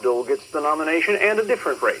if Bob Dole gets the nomination, and a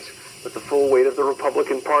different race, with the full weight of the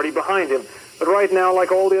Republican Party behind him. But right now,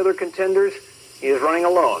 like all the other contenders, he is running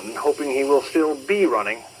alone, hoping he will still be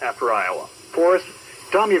running after Iowa. Forrest?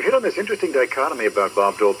 Tom, you've hit on this interesting dichotomy about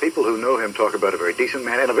Bob Dole. People who know him talk about a very decent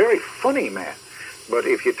man and a very funny man. But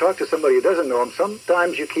if you talk to somebody who doesn't know him,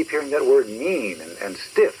 sometimes you keep hearing that word mean and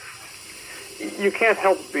stiff. You can't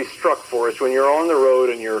help but be struck, Forrest, when you're on the road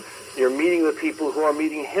and you're meeting the people who are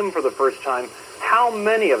meeting him for the first time, how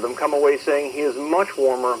many of them come away saying he is much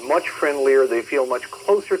warmer, much friendlier, they feel much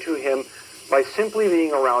closer to him by simply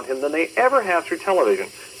being around him than they ever have through television.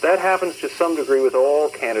 That happens to some degree with all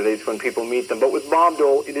candidates when people meet them. But with Bob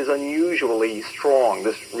Dole, it is unusually strong,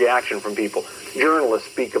 this reaction from people.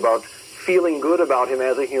 Journalists speak about feeling good about him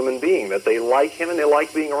as a human being, that they like him and they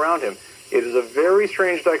like being around him. It is a very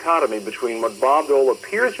strange dichotomy between what Bob Dole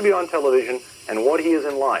appears to be on television and what he is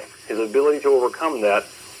in life. His ability to overcome that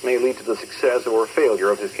may lead to the success or failure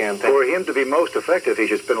of his campaign. For him to be most effective, he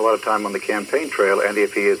should spend a lot of time on the campaign trail, and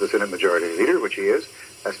if he is the Senate Majority Leader, which he is,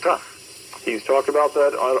 that's tough. He's talked about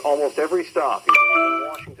that on almost every stop. He's in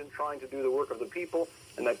Washington trying to do the work of the people,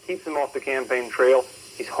 and that keeps him off the campaign trail.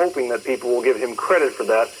 He's hoping that people will give him credit for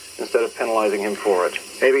that instead of penalizing him for it.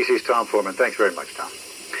 ABC's Tom Foreman. Thanks very much, Tom.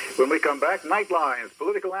 When we come back, Nightlines,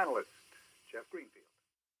 political analyst Jeff Greenfield.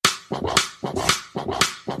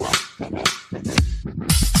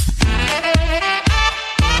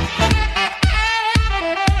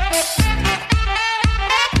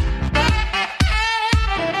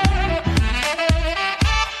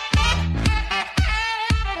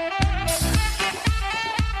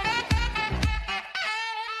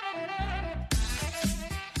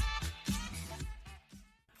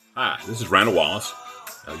 Hi, this is Randall Wallace,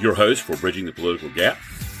 your host for Bridging the Political Gap.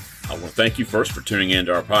 I want to thank you first for tuning in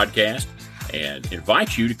to our podcast and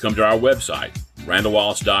invite you to come to our website,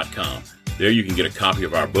 randallwallace.com. There you can get a copy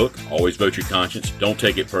of our book, Always Vote Your Conscience, Don't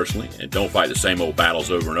Take It Personally, and Don't Fight the Same Old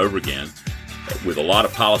Battles Over and Over Again, with a lot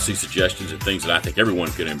of policy suggestions and things that I think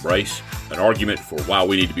everyone could embrace, an argument for why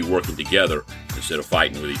we need to be working together instead of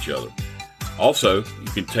fighting with each other. Also,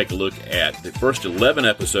 you can take a look at the first 11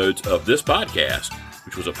 episodes of this podcast,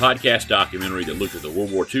 which was a podcast documentary that looked at the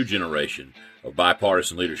World War II generation of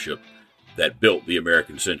bipartisan leadership that built the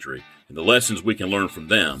American century and the lessons we can learn from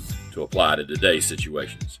them to apply to today's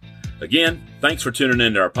situations. Again, thanks for tuning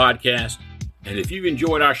in to our podcast. And if you've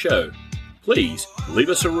enjoyed our show, please leave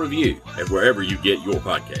us a review at wherever you get your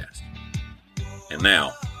podcast. And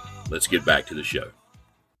now, let's get back to the show.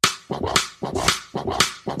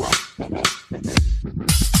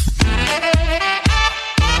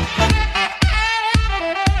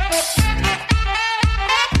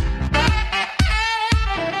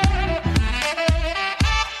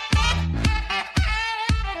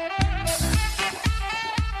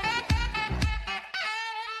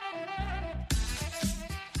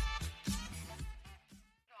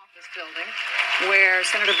 Where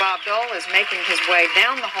Senator Bob Dole is making his way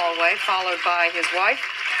down the hallway, followed by his wife,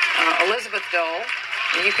 Elizabeth Dole.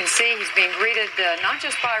 And you can see he's being greeted not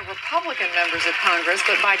just by Republican members of Congress,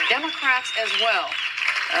 but by Democrats as well,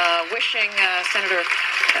 wishing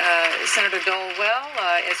Senator Dole well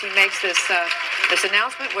as he makes this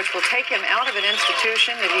announcement, which will take him out of an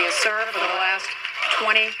institution that he has served for the last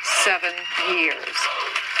 27 years.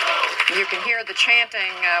 You can hear the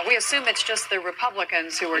chanting. We assume it's just the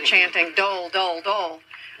Republicans who are chanting Dole, Dole, Dole.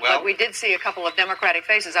 Well, but we did see a couple of Democratic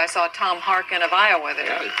faces. I saw Tom Harkin of Iowa there.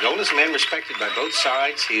 Yeah, Dole is a man respected by both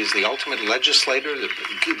sides. He's the ultimate legislator, the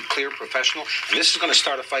clear professional. And this is going to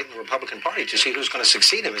start a fight in the Republican Party to see who's going to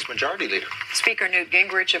succeed him as majority leader. Speaker Newt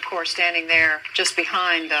Gingrich, of course, standing there just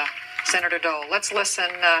behind Senator Dole. Let's listen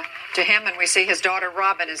to him, and we see his daughter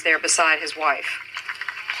Robin is there beside his wife.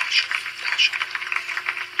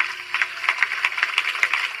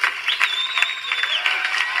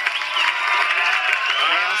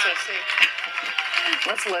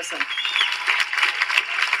 Let's listen.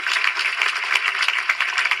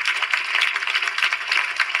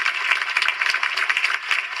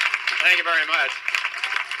 Thank you very much.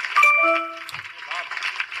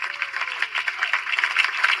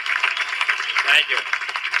 Thank you.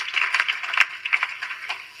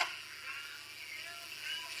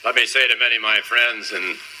 Let me say to many of my friends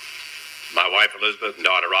and my wife Elizabeth and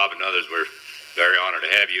daughter Robin and others, we're very honored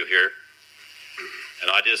to have you here. And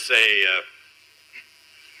I just say,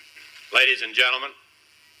 ladies and gentlemen,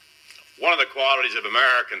 one of the qualities of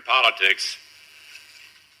American politics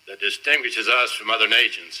that distinguishes us from other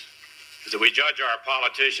nations is that we judge our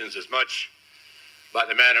politicians as much by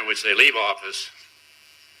the manner in which they leave office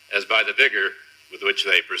as by the vigor with which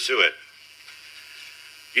they pursue it.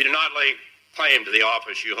 You do not lay claim to the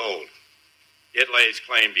office you hold. It lays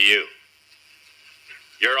claim to you.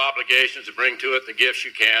 Your obligation is to bring to it the gifts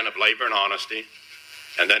you can of labor and honesty,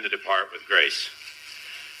 and then to depart with grace.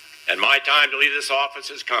 And my time to leave this office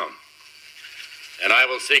has come, and I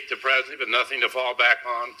will seek the presidency with nothing to fall back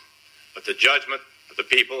on but the judgment of the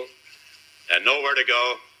people, and nowhere to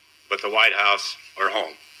go but the White House or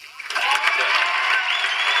home.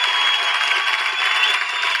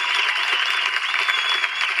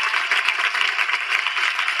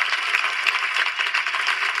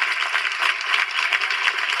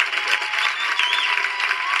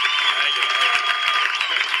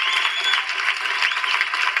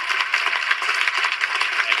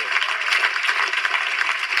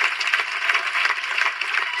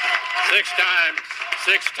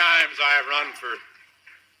 Six times I have run for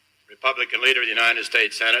Republican leader of the United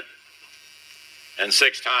States Senate, and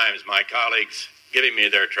 6 times my colleagues, giving me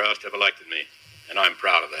their trust, have elected me. and I'm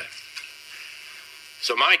proud of that.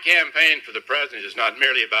 So my campaign for the president is not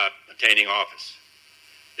merely about attaining office.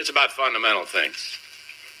 It's about fundamental things,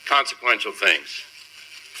 consequential things,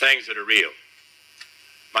 things that are real.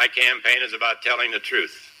 My campaign is about telling the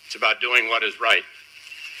truth. It's about doing what is right.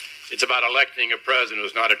 It's about electing a president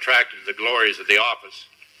who's not attracted to the glories of the office,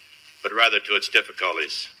 but rather to its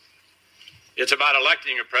difficulties. It's about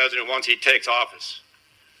electing a president who, once he takes office,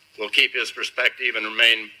 will keep his perspective and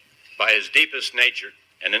remain, by his deepest nature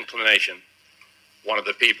and inclination, one of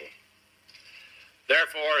the people.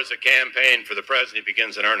 Therefore, as the campaign for the president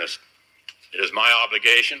begins in earnest, it is my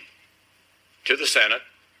obligation to the Senate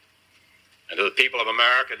and to the people of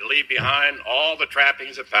America to leave behind all the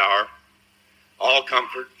trappings of power, all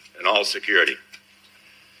comfort, and all security.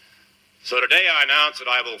 So today I announce that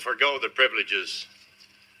I will forego the privileges,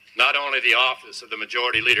 not only the office of the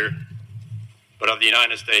majority leader, but of the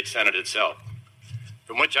United States Senate itself,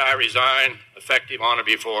 from which I resign effective on or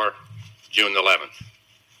before June 11th.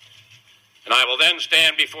 And I will then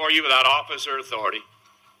stand before you without office or authority,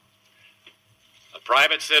 a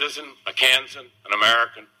private citizen, a Kansan, an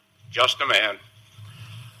American, just a man.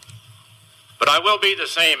 But I will be the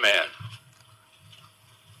same man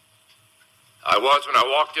I was when I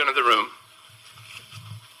walked into the room,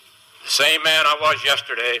 the same man I was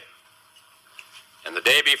yesterday and the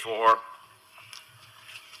day before,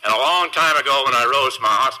 and a long time ago when I rose from my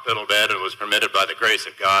hospital bed and was permitted by the grace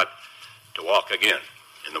of God to walk again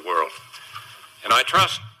in the world. And I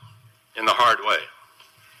trust in the hard way.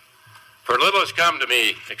 For little has come to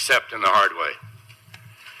me except in the hard way,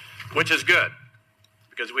 which is good,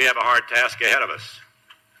 because we have a hard task ahead of us.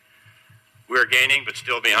 We're gaining, but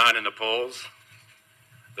still behind in the polls.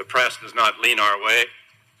 The press does not lean our way,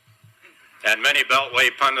 and many Beltway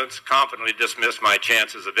pundits confidently dismiss my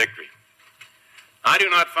chances of victory. I do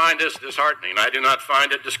not find this disheartening. I do not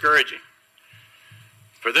find it discouraging,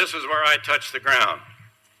 for this is where I touch the ground.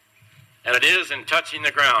 And it is in touching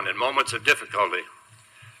the ground in moments of difficulty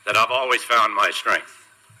that I've always found my strength.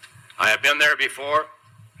 I have been there before.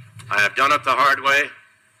 I have done it the hard way,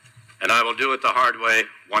 and I will do it the hard way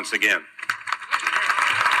once again.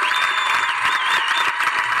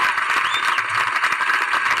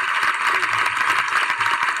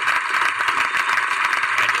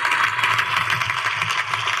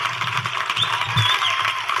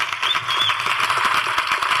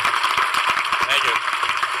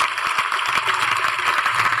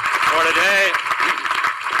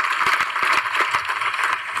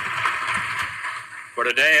 For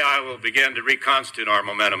today, I will begin to reconstitute our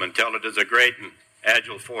momentum until it is a great and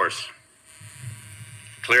agile force,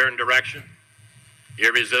 clear in direction,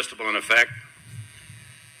 irresistible in effect.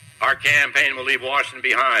 Our campaign will leave Washington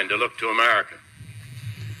behind to look to America.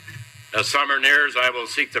 As summer nears, I will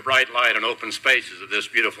seek the bright light and open spaces of this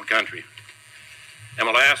beautiful country, and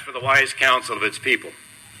will ask for the wise counsel of its people.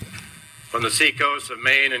 From the seacoasts of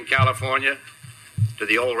Maine and California to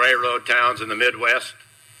the old railroad towns in the Midwest,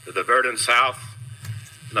 to the verdant South,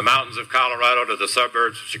 from the mountains of Colorado to the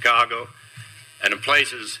suburbs of Chicago, and in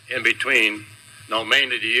places in between, known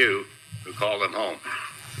mainly to you who call them home.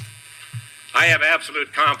 I have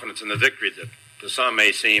absolute confidence in the victory that to some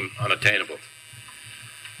may seem unattainable.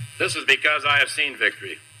 This is because I have seen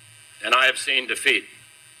victory, and I have seen defeat,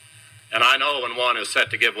 and I know when one is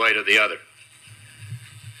set to give way to the other.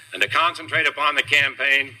 And to concentrate upon the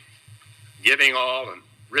campaign, giving all and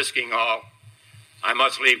risking all, I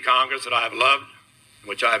must leave Congress that I have loved,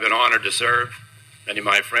 which I have been honored to serve, many of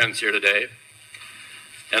my friends here today.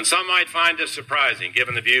 And some might find this surprising,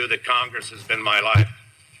 given the view that Congress has been my life.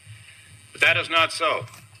 But that is not so.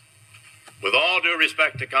 With all due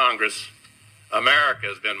respect to Congress, America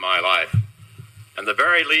has been my life, and the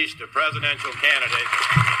very least a presidential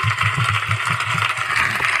candidate.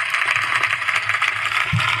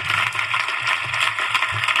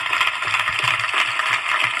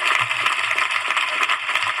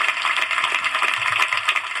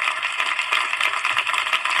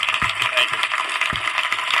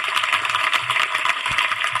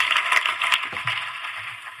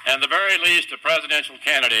 And the very least a presidential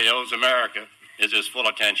candidate owes America is his full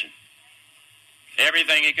attention.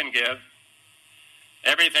 Everything he can give,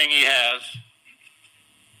 everything he has,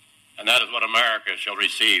 and that is what America shall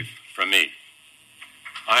receive from me.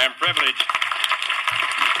 I am privileged.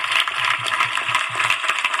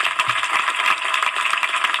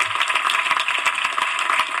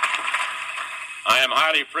 I am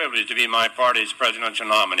highly privileged to be my party's presidential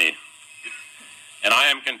nominee, and I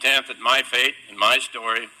am content that my fate and my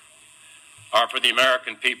story are for the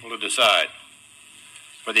American people to decide.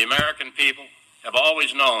 For the American people have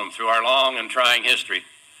always known through our long and trying history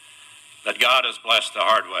that God has blessed the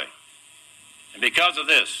hard way. And because of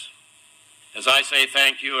this, as I say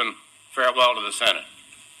thank you and farewell to the Senate,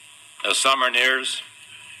 as summer nears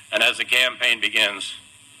and as the campaign begins,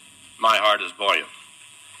 my heart is buoyant.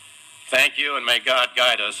 Thank you, and may God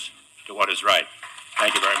guide us to what is right.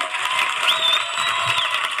 Thank you very much.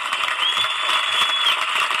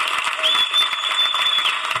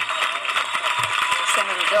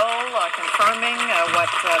 Senator Dole confirming what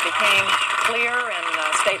became clear in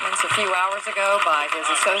statements a few hours ago by his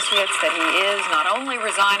associates, that he is not only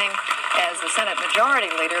resigning as the Senate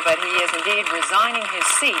Majority Leader, but he is indeed resigning his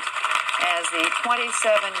seat as the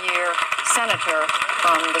 27-year senator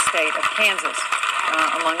from the state of Kansas.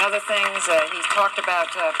 Among other things, he's talked about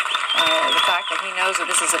the fact that he knows that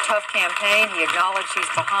this is a tough campaign. He acknowledged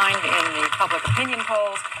he's behind in the public opinion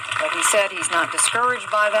polls, but he said he's not discouraged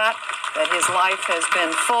by that his life has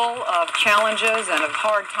been full of challenges and of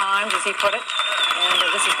hard times, as he put it, and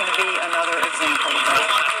this is going to be another example of that.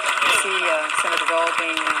 You see Senator Dole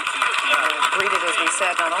being greeted, as we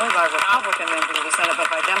said, not only by Republican members of the Senate,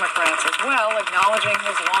 but by Democrats as well, acknowledging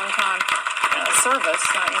his longtime service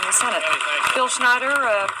in the Senate. Bill Schneider,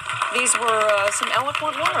 these were some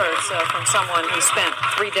eloquent words from someone who spent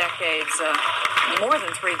more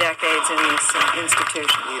than three decades in this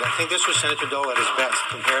institution. Indeed, I think this was Senator Dole at his best.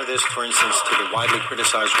 Compare this, for instance, to the widely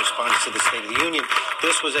criticized response to the State of the Union.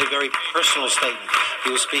 This was a very personal statement.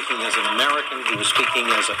 He was speaking as an American. He was speaking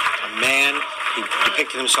as a man. He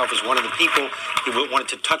depicted himself as one of the people. He wanted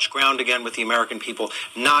to touch ground again with the American people,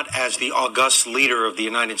 not as the august leader of the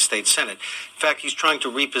United States Senate. In fact, he's trying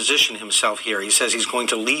to reposition himself here. He says he's going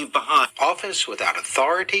to leave behind office without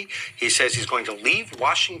authority. He says he's going to leave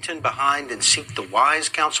Washington behind and seek the wise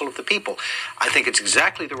counsel of the people. I think it's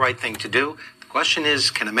exactly the right thing to do. The question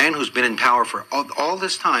is, can a man who's been in power for all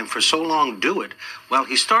this time, for so long, do it? Well,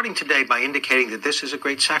 he's starting today by indicating that this is a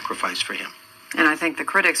great sacrifice for him. And I think the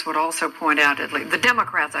critics would also point out, at least the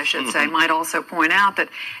Democrats, I should say, might also point out that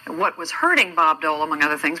what was hurting Bob Dole, among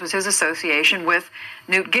other things, was his association with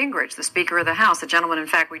Newt Gingrich, the Speaker of the House, the gentleman, in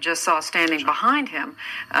fact, we just saw standing behind him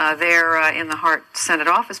there in the Hart Senate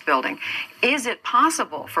office building. Is it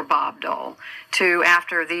possible for Bob Dole to,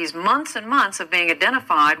 after these months and months of being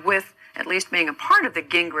identified with at least being a part of the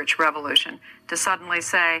Gingrich revolution, to suddenly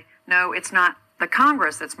say, no, it's not the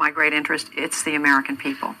Congress that's my great interest, it's the American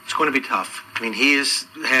people? It's going to be tough. I mean, he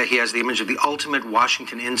has the image of the ultimate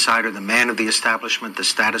Washington insider, the man of the establishment, the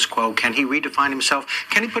status quo. Can he redefine himself?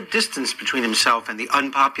 Can he put distance between himself and the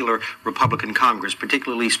unpopular Republican Congress,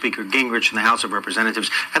 particularly Speaker Gingrich in the House of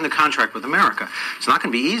Representatives, and the contract with America? It's not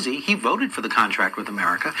going to be easy. He voted for the contract with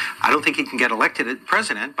America. I don't think he can get elected as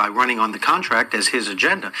president by running on the contract as his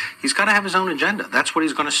agenda. He's got to have his own agenda. That's what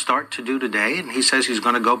he's going to start to do today, and he says he's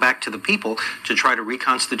going to go back to the people to try to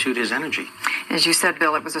reconstitute his energy. As you said,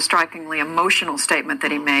 Bill, it was a strikingly emotional statement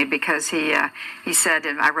that he made, because he said,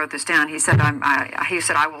 and I wrote this down, he said,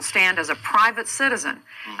 I will stand as a private citizen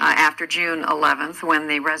after June 11th, when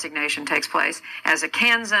the resignation takes place, as a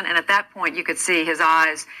Kansan. And at that point, you could see his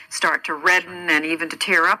eyes start to redden and even to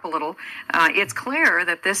tear up a little. It's clear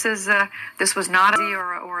that this was not easy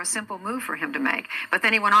or a simple move for him to make. But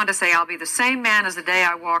then he went on to say, I'll be the same man as the day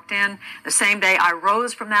I walked in, the same day I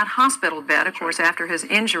rose from that hospital bed, of course, after his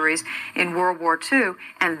injuries in World War II.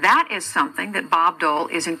 And that is something that Bob Dole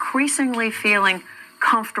is increasingly feeling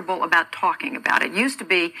comfortable about talking about. It used to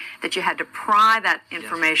be that you had to pry that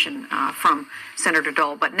information from Senator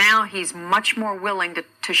Dole, but now he's much more willing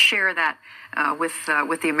to share that with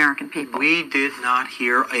the American people. We did not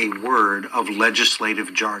hear a word of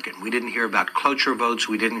legislative jargon. We didn't hear about cloture votes.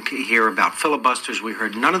 We didn't hear about filibusters. We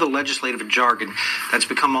heard none of the legislative jargon that's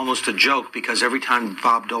become almost a joke, because every time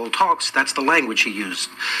Bob Dole talks, that's the language he used.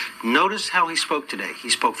 Notice how he spoke today. He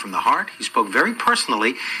spoke from the heart. He spoke very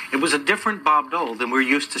personally. It was a different Bob Dole than we're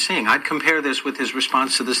used to seeing. I'd compare this with his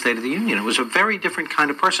response to the State of the Union. It was a very different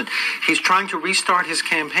kind of person. He's trying to restart his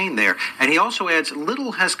campaign there. And he also adds,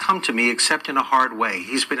 little has come to me except in a hard way.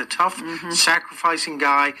 He's been a tough, sacrificing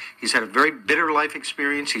guy. He's had a very bitter life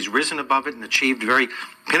experience. He's risen above it and achieved very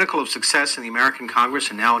pinnacle of success in the American Congress,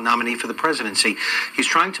 and now a nominee for the presidency. He's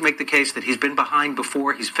trying to make the case that he's been behind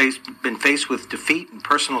before, he's been faced with defeat and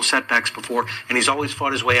personal setbacks before, and he's always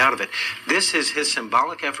fought his way out of it. This is his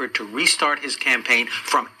symbolic effort to restart his campaign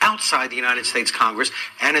from outside the United States Congress,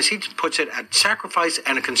 and as he puts it, at sacrifice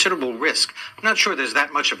and a considerable risk. I'm not sure there's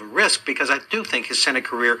that much of a risk, because I do think his Senate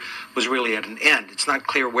career was really at an end. It's not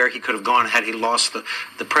clear where he could have gone had he lost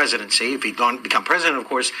the presidency. If he'd become president, of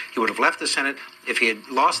course, he would have left the Senate. If he had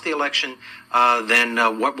lost the election, then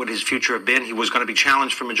what would his future have been? He was going to be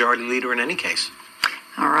challenged for majority leader in any case.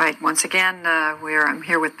 All right. Once again, I'm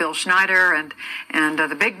here with Bill Schneider, and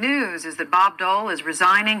the big news is that Bob Dole is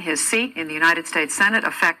resigning his seat in the United States Senate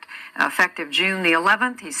effective June the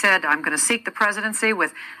 11th. He said, "I'm going to seek the presidency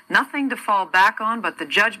with nothing to fall back on but the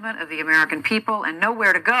judgment of the American people, and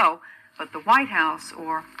nowhere to go but the White House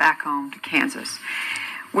or back home to Kansas."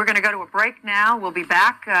 We're going to go to a break now. We'll be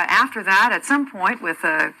back after that at some point with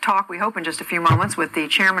a talk, we hope in just a few moments, with the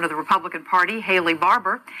chairman of the Republican Party, Haley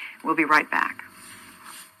Barbour. We'll be right back.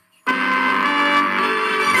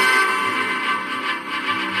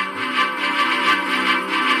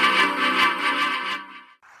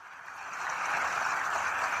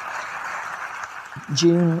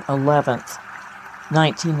 June 11th,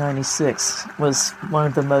 1996 was one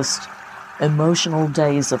of the most emotional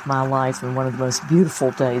days of my life and one of the most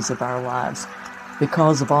beautiful days of our lives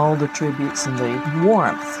because of all the tributes and the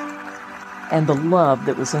warmth and the love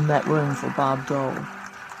that was in that room for Bob Dole.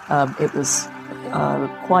 It was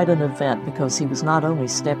quite an event because he was not only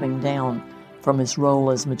stepping down from his role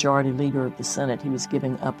as Majority Leader of the Senate, he was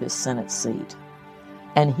giving up his Senate seat.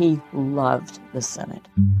 And he loved the Senate.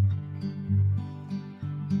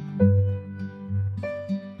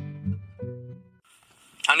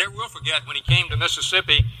 I never will forget when he came to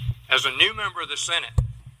Mississippi as a new member of the Senate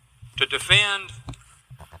to defend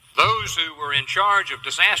those who were in charge of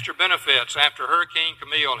disaster benefits after Hurricane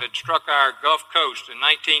Camille had struck our Gulf Coast in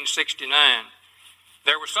 1969.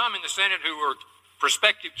 There were some in the Senate who were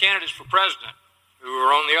prospective candidates for president, who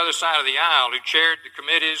were on the other side of the aisle, who chaired the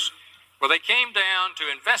committees. Well, they came down to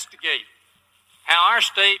investigate how our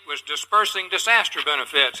state was dispersing disaster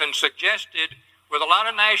benefits and suggested, with a lot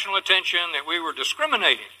of national attention, that we were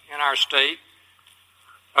discriminating in our state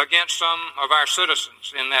against some of our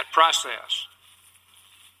citizens in that process.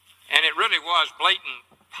 And it really was blatant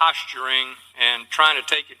posturing and trying to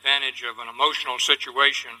take advantage of an emotional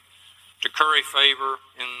situation to curry favor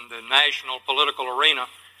in the national political arena.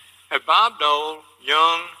 And Bob Dole,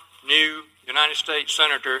 young, new United States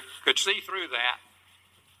Senator, could see through that,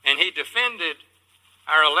 and he defended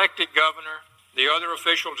our elected governor, the other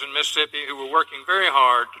officials in Mississippi who were working very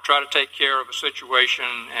hard to try to take care of a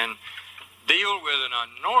situation and deal with an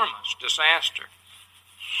enormous disaster.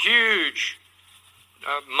 Huge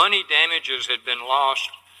money damages had been lost,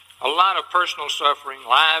 a lot of personal suffering,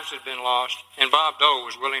 lives had been lost, and Bob Dole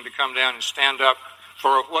was willing to come down and stand up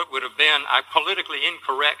for what would have been a politically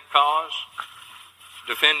incorrect cause,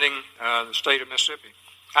 defending the state of Mississippi.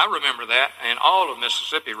 I remember that, and all of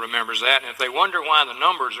Mississippi remembers that, and if they wonder why the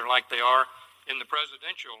numbers are like they are in the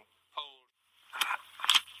presidential polls.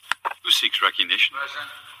 Who seeks recognition?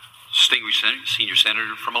 Distinguished senior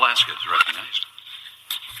senator from Alaska is recognized.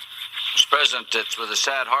 Mr. President, it's with a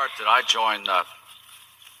sad heart that I join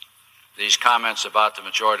these comments about the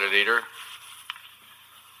Majority Leader.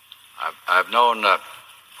 I've known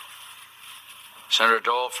Senator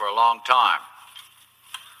Dole for a long time,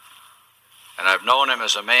 and I've known him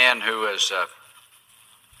as a man who is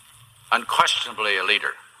unquestionably a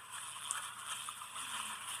leader.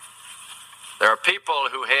 There are people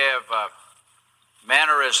who have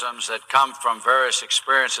mannerisms that come from various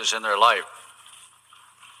experiences in their life.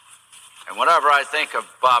 And whenever I think of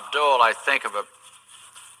Bob Dole, I think of a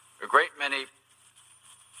great many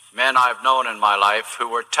men I've known in my life who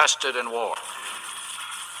were tested in war.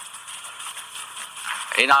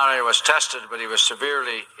 He not only was tested, but he was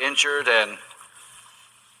severely injured and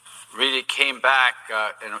really came back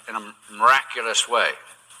in a miraculous way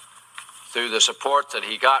through the support that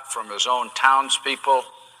he got from his own townspeople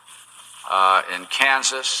in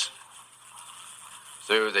Kansas,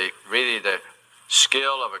 through the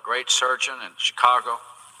skill of a great surgeon in Chicago.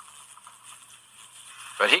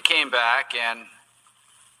 But he came back and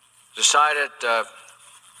decided that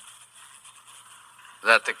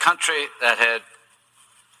the country that had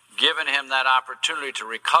given him that opportunity to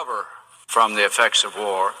recover from the effects of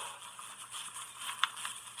war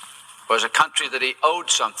was a country that he owed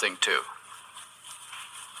something to.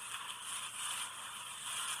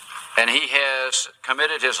 And he has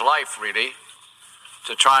committed his life, really,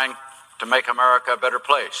 to trying to make America a better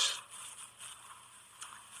place.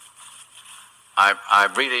 I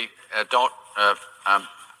really don't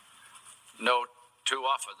know too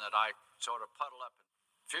often that I sort of puddle up.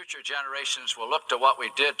 Future generations will look to what we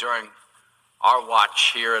did during our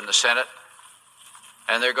watch here in the Senate,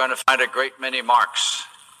 and they're going to find a great many marks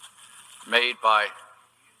made by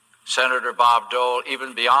Senator Bob Dole,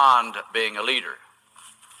 even beyond being a leader.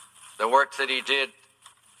 The work that he did,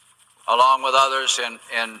 along with others,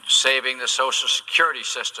 in saving the Social Security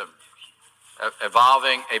system,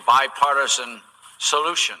 evolving a bipartisan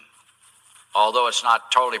solution. Although it's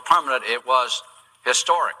not totally permanent, it was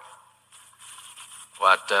historic.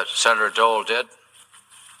 what Senator Dole did,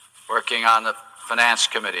 working on the Finance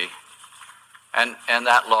Committee. And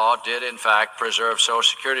that law did, in fact, preserve the Social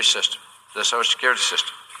Security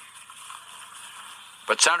system.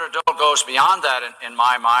 But Senator Dole goes beyond that in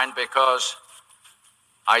my mind, because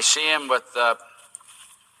I see him with the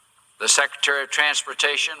Secretary of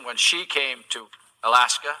Transportation when she came to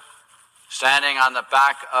Alaska, standing on the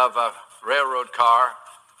back of a railroad car,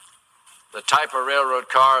 the type of railroad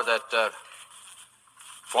car that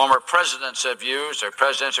former presidents have used, or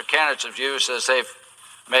presidential candidates have used as they've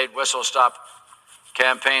made whistle-stop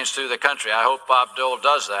campaigns through the country. I hope Bob Dole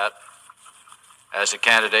does that as a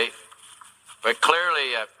candidate. But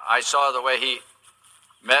clearly, I saw the way he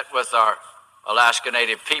met with our Alaska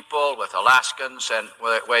Native people, with Alaskans, and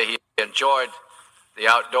the way he enjoyed the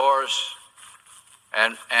outdoors,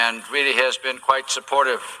 and really has been quite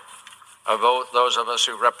supportive of both those of us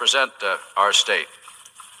who represent our state.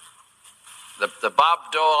 The Bob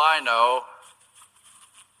Dole I know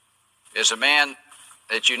is a man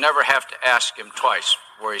that you never have to ask him twice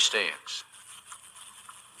where he stands.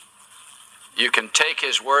 You can take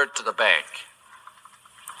his word to the bank.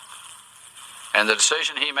 And the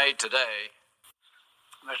decision he made today,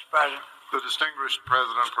 Mr. President. The distinguished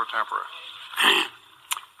President pro tempore.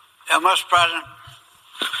 Mr. President,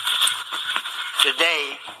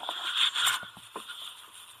 today,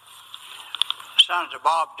 Senator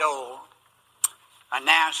Bob Dole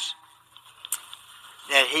announced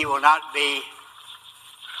that he will not be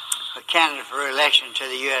a candidate for re-election to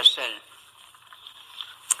the U.S. Senate.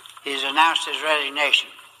 He's announced his resignation.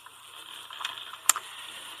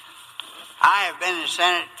 I have been in the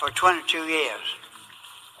Senate for 22 years.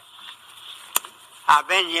 I've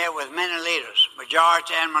been here with many leaders,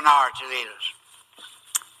 majority and minority leaders.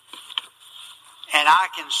 And I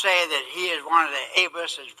can say that he is one of the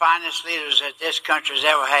ablest and finest leaders that this country has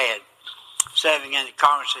ever had, serving in the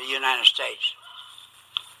Congress of the United States.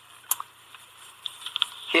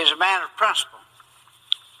 He is a man of principle.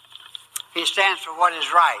 He stands for what is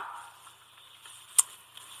right.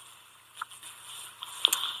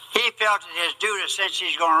 He felt it his duty, since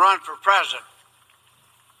he's going to run for president,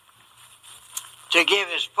 to give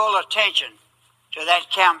his full attention to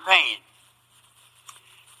that campaign.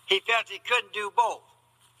 He felt he couldn't do both,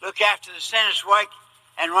 look after the Senate's work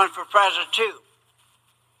and run for president too.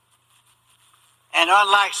 And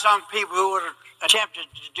unlike some people who would have attempted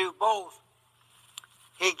to do both,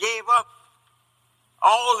 he gave up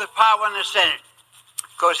all the power in the Senate,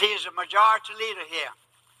 because he is a majority leader here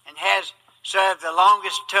and has served the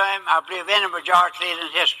longest term, I believe, any majority leader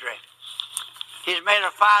in history. He's made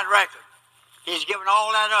a fine record. He's given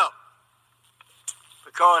all that up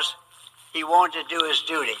because he wanted to do his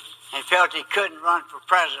duty and felt he couldn't run for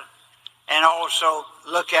president and also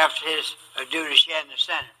look after his duties here in the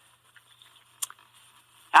Senate.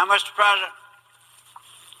 Now, Mr. President,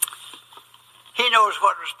 he knows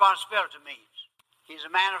what responsibility means. He's a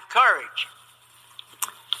man of courage.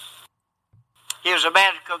 He was a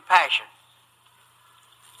man of compassion.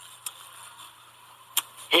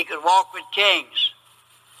 He could walk with kings,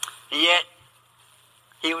 and yet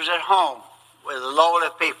he was at home with the lowly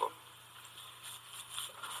people.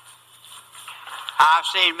 I've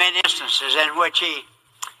seen many instances in which he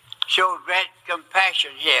showed great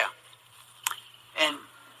compassion here, and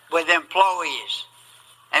with employees,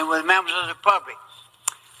 and with members of the public,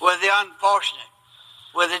 with the unfortunate,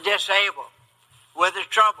 with the disabled, with the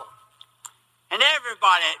troubled. And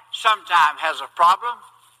everybody sometimes has a problem.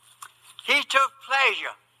 He took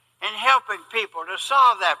pleasure in helping people to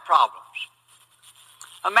solve their problems.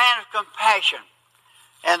 A man of compassion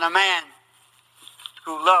and a man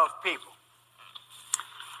who loved people.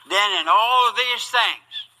 Then in all of these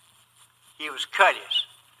things, he was courteous.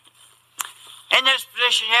 In this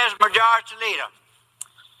position as majority leader,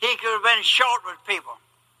 he could have been short with people.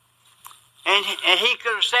 And he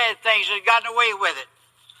could have said things and gotten away with it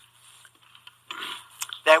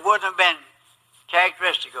that wouldn't have been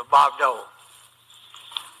characteristic of Bob Dole.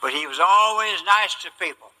 But he was always nice to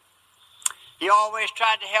people. He always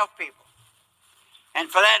tried to help people. And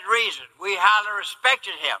for that reason, we highly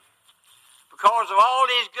respected him because of all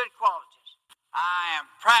these good qualities. I am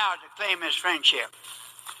proud to claim his friendship.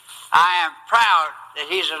 I am proud that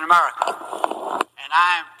he's an American. And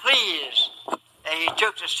I am pleased that he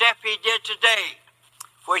took the step he did today,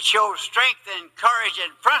 which shows strength and courage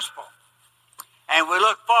and principle. And we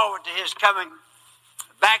look forward to his coming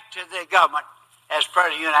back to the government as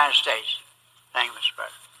President of the United States. Thank you, Mr.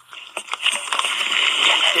 President.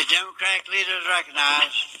 The Democratic leader is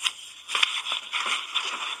recognized.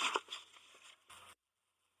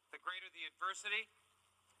 The greater the adversity,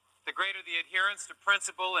 the greater the adherence to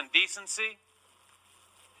principle and decency,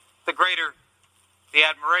 the greater the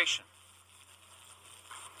admiration.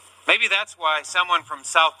 Maybe that's why someone from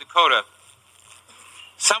South Dakota,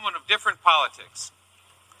 someone of different politics,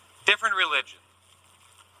 different religion,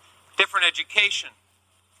 different education,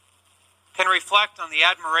 can reflect on the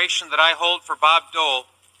admiration that I hold for Bob Dole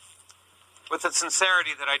with the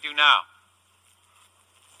sincerity that I do now.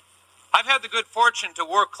 I've had the good fortune to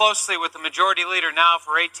work closely with the Majority Leader now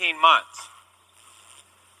for 18 months.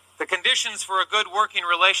 The conditions for a good working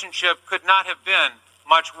relationship could not have been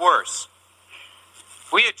much worse.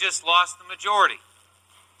 We had just lost the majority.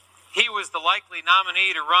 He was the likely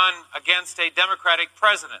nominee to run against a Democratic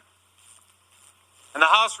president. And the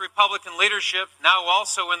House Republican leadership, now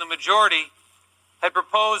also in the majority, had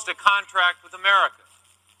proposed a contract with America.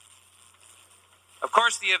 Of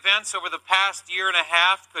course, the events over the past year and a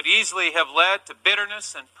half could easily have led to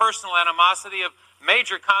bitterness and personal animosity of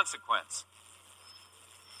major consequence.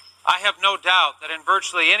 I have no doubt that in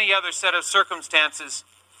virtually any other set of circumstances,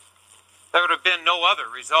 there would have been no other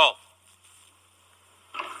result.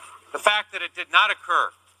 The fact that it did not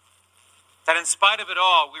occur, that in spite of it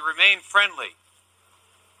all, we remain friendly,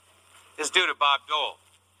 is due to Bob Dole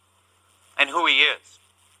and who he is.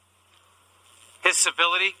 His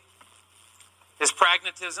civility, his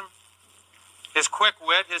pragmatism, his quick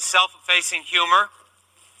wit, his self-effacing humor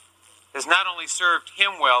has not only served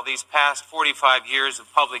him well these past 45 years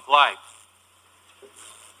of public life,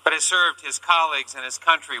 but has served his colleagues and his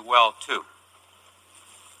country well too.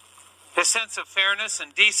 His sense of fairness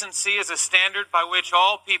and decency is a standard by which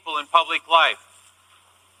all people in public life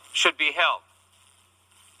should be held.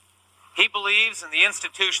 He believes in the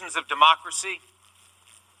institutions of democracy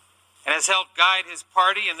and has helped guide his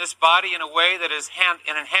party and this body in a way that has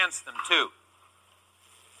enhanced them too.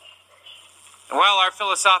 And while our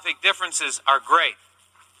philosophic differences are great,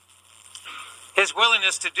 his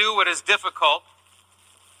willingness to do what is difficult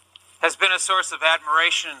has been a source of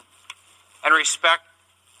admiration and respect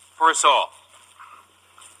for us all.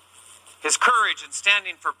 His courage in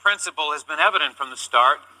standing for principle has been evident from the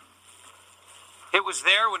start. It was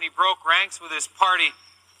there when he broke ranks with his party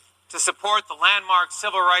to support the landmark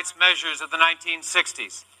civil rights measures of the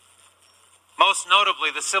 1960s, most notably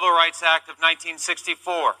the Civil Rights Act of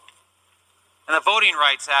 1964 and the Voting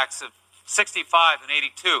Rights Acts of 65 and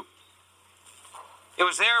 82. It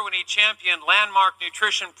was there when he championed landmark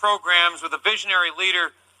nutrition programs with a visionary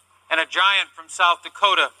leader and a giant from South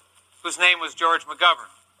Dakota whose name was George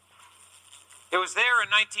McGovern. It was there in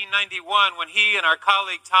 1991 when he and our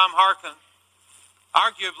colleague Tom Harkin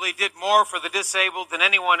arguably did more for the disabled than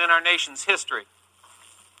anyone in our nation's history.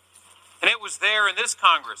 And it was there in this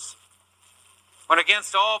Congress when,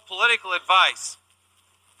 against all political advice,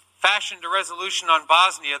 fashioned a resolution on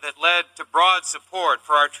Bosnia that led to broad support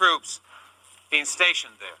for our troops being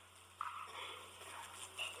stationed there.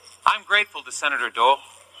 I'm grateful to Senator Dole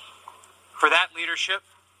for that leadership,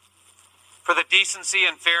 for the decency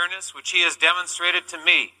and fairness which he has demonstrated to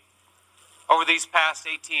me over these past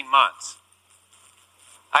 18 months.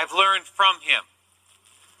 I've learned from him,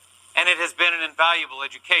 and it has been an invaluable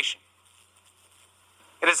education.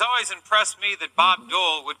 It has always impressed me that Bob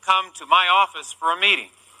Dole would come to my office for a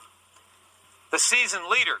meeting. The seasoned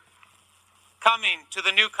leader coming to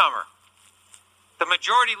the newcomer. The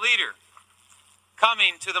majority leader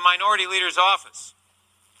coming to the minority leader's office.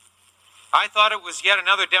 I thought it was yet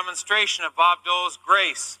another demonstration of Bob Dole's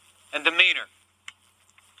grace and demeanor.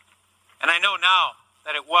 And I know now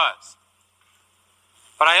that it was.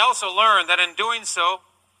 But I also learned that in doing so,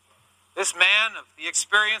 this man of the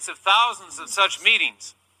experience of thousands of such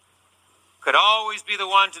meetings could always be the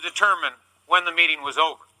one to determine when the meeting was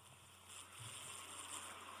over.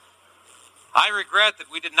 I regret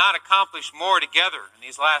that we did not accomplish more together in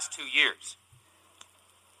these last 2 years.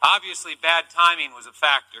 Obviously, bad timing was a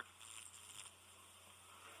factor.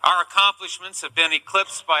 Our accomplishments have been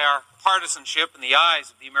eclipsed by our partisanship in the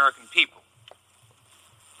eyes of the American people.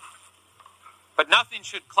 But nothing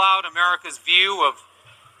should cloud America's view of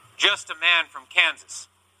just a man from Kansas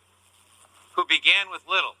who began with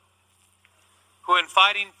little, who in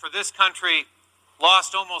fighting for this country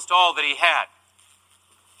lost almost all that he had,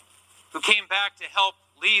 who came back to help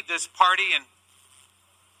lead this party and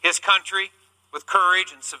his country with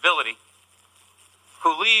courage and civility,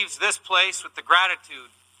 who leaves this place with the gratitude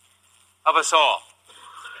of us all.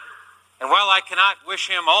 And while I cannot wish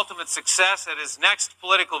him ultimate success at his next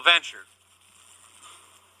political venture,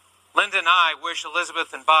 Linda and I wish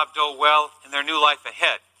Elizabeth and Bob Dole well in their new life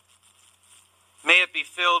ahead. May it be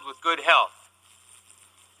filled with good health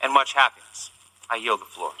and much happiness. I yield the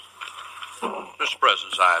floor. Mr.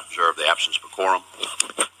 President, I observe the absence of a quorum.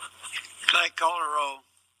 Clerk, call the roll.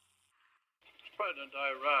 President,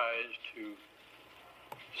 I rise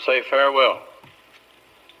to say farewell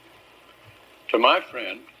to my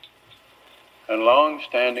friend and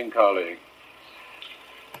long-standing colleague,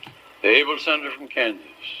 the able senator from Kansas,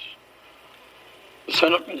 the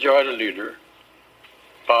Senate Majority Leader,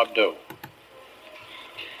 Bob Dole.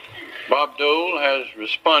 Bob Dole has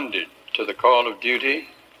responded to the call of duty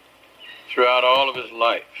throughout all of his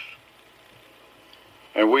life,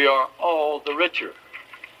 and we are all the richer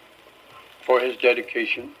for his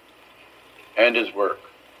dedication and his work.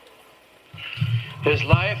 His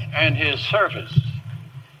life and his service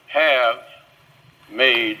have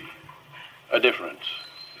made a difference.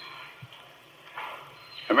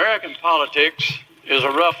 American politics is a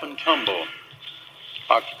rough and tumble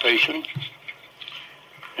occupation,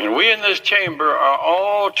 and we in this chamber are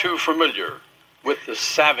all too familiar with the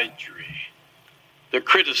savagery, the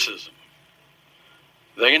criticism,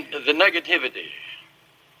 the negativity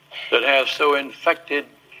that have so infected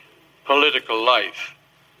political life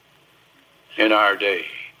in our day.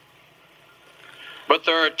 But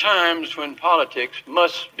there are times when politics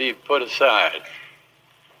must be put aside,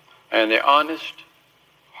 and the honest,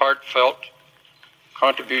 heartfelt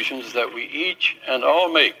contributions that we each and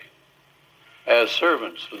all make as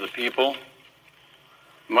servants of the people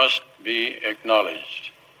must be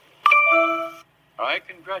acknowledged. I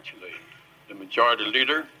congratulate the Majority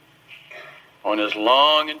Leader on his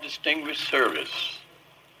long and distinguished service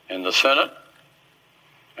in the Senate,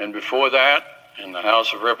 and before that in the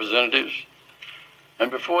House of Representatives,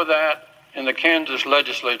 and before that in the Kansas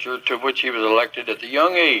legislature, to which he was elected at the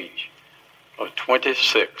young age of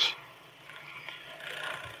 26.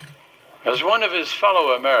 As one of his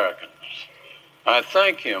fellow Americans, I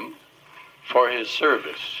thank him for his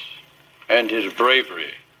service and his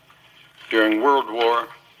bravery during World War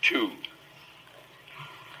II.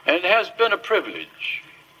 And it has been a privilege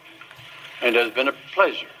and has been a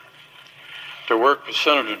pleasure to work with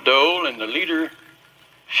Senator Dole in the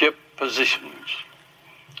leadership positions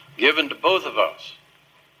given to both of us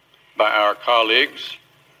by our colleagues,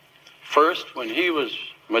 first when he was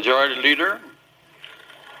Majority Leader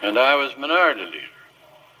and I was Minority Leader,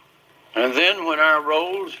 and then when our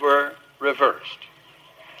roles were reversed.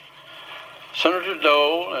 Senator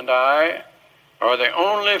Dole and I are the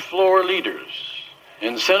only floor leaders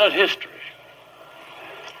in Senate history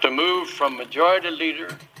to move from Majority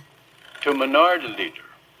Leader to Minority Leader,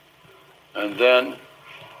 and then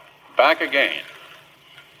back again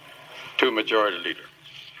to Majority Leader.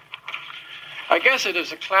 I guess it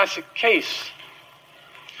is a classic case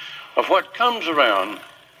of what comes around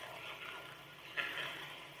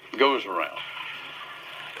goes around.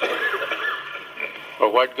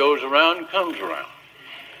 Or what goes around comes around.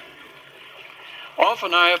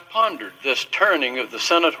 Often I have pondered this turning of the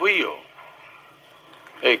Senate wheel,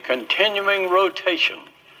 a continuing rotation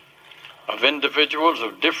of individuals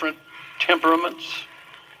of different temperaments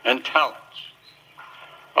and talents,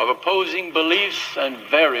 of opposing beliefs and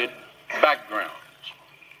varied backgrounds.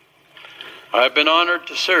 I have been honored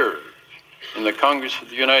to serve in the Congress of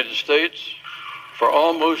the United States for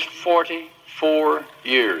almost 44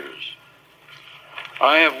 years.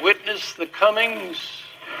 I have witnessed the comings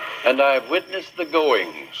and I have witnessed the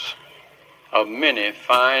goings of many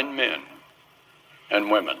fine men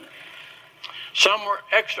and women. Some were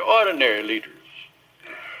extraordinary leaders,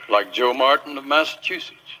 like Joe Martin of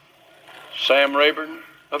Massachusetts, Sam Rayburn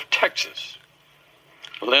of Texas,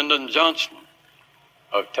 Lyndon Johnson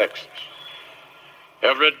of Texas,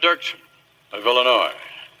 Everett Dirksen of Illinois,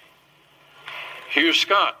 Hugh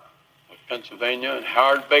Scott of Pennsylvania, and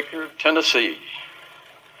Howard Baker of Tennessee,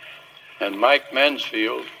 and Mike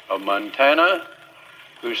Mansfield of Montana,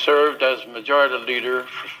 who served as Majority Leader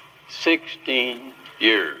for 16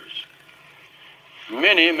 years.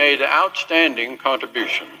 Many made outstanding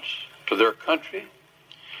contributions to their country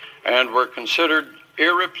and were considered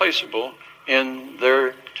irreplaceable in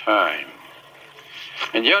their time.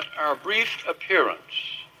 And yet our brief appearance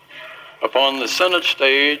upon the Senate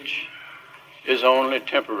stage is only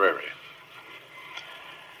temporary.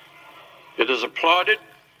 It is applauded,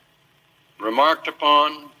 remarked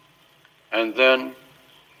upon, and then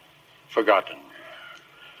forgotten,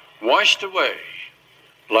 washed away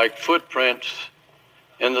like footprints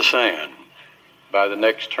in the sand by the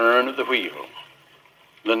next turn of the wheel,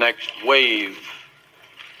 the next wave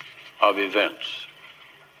of events.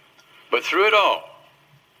 But through it all,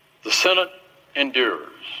 the Senate endures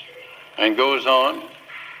and goes on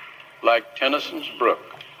like Tennyson's brook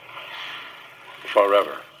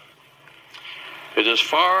forever. It is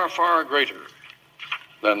far, far greater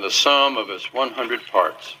than the sum of its 100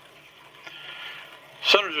 parts.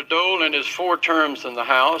 Senator Dole, in his 4 terms in the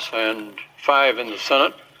House and 5 in the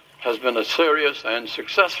Senate, has been a serious and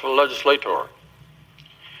successful legislator.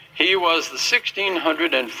 He was the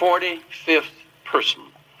 1645th person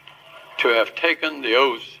to have taken the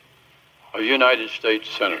oath of United States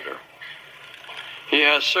Senator. He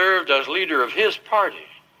has served as leader of his party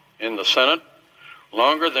in the Senate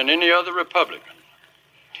longer than any other Republican,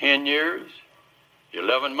 10 years,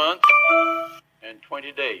 11 months, and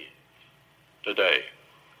 20 days today.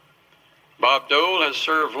 Bob Dole has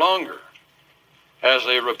served longer as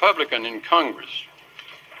a Republican in Congress,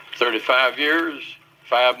 35 years,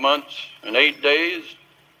 5 months, and 8 days,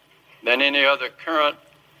 than any other current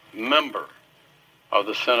member of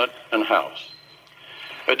the Senate and House.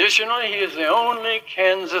 Additionally, he is the only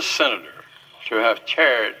Kansas senator to have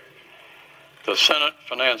chaired the Senate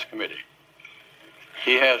Finance Committee.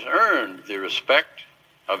 He has earned the respect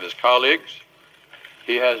of his colleagues.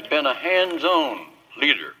 He has been a hands-on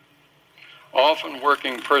leader, often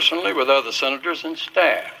working personally with other senators and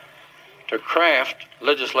staff to craft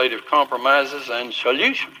legislative compromises and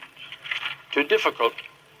solutions to difficult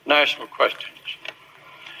national questions.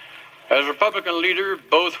 As Republican leader,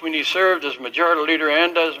 both when he served as majority leader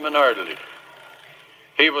and as minority leader,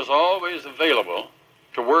 he was always available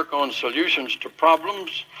to work on solutions to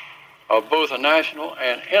problems of both a national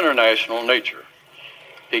and international nature.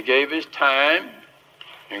 He gave his time,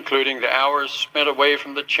 including the hours spent away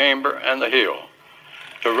from the chamber and the Hill,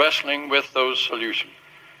 to wrestling with those solutions.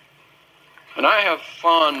 And I have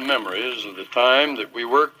fond memories of the time that we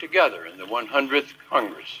worked together in the 100th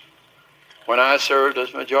Congress, when I served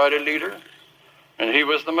as majority leader and he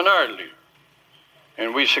was the minority leader.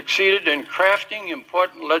 And we succeeded in crafting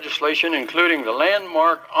important legislation, including the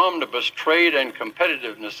landmark Omnibus Trade and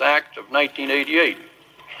Competitiveness Act of 1988.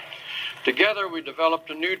 Together, we developed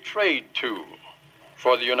a new trade tool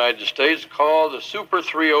for the United States called the Super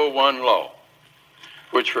 301 Law,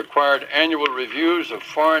 which required annual reviews of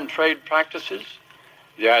foreign trade practices,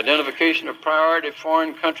 the identification of priority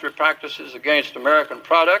foreign country practices against American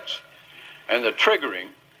products, and the triggering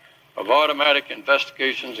of automatic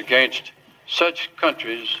investigations against such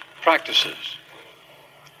countries' practices.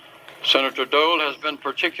 Senator Dole has been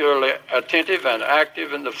particularly attentive and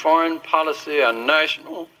active in the foreign policy and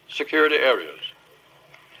national security areas.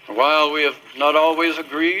 While we have not always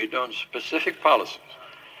agreed on specific policies,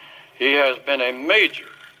 he has been a major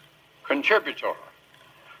contributor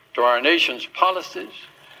to our nation's policies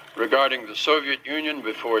regarding the Soviet Union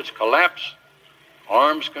before its collapse,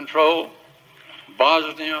 arms control,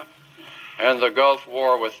 Bosnia, and the Gulf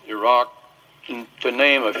War with Iraq, to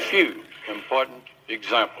name a few important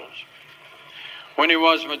examples. When he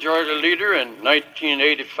was majority leader in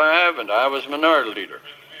 1985 and I was minority leader,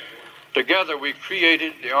 together we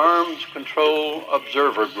created the Arms Control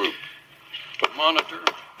Observer Group to monitor.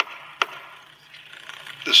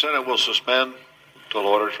 The Senate will suspend until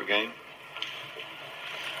orders regained.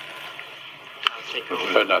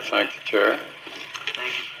 And I thank the chair.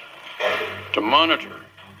 To monitor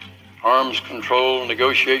arms control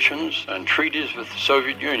negotiations and treaties with the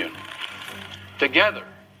Soviet Union. Together,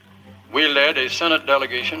 we led a Senate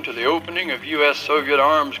delegation to the opening of U.S.-Soviet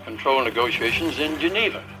arms control negotiations in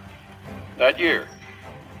Geneva that year.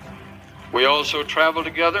 We also traveled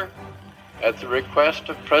together at the request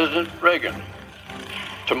of President Reagan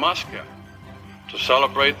to Moscow to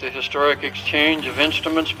celebrate the historic exchange of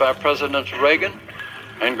instruments by Presidents Reagan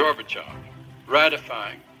and Gorbachev,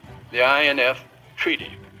 ratifying the INF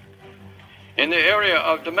Treaty. In the area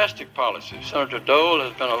of domestic policy, Senator Dole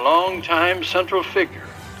has been a long-time central figure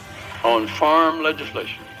on farm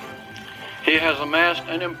legislation. He has amassed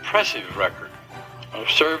an impressive record of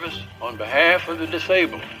service on behalf of the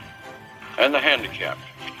disabled and the handicapped.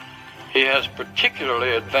 He has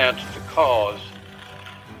particularly advanced the cause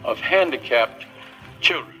of handicapped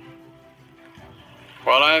children.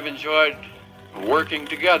 While I have enjoyed working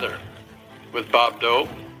together with Bob Dole,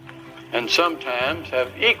 and sometimes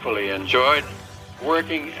have equally enjoyed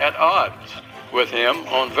working at odds with him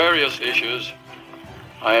on various issues,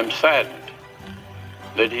 I am saddened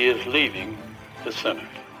that he is leaving the Senate.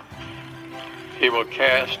 He will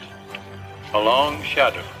cast a long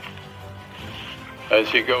shadow as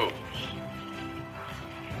he goes.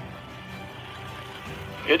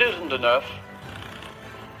 It isn't enough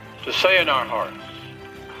to say in our hearts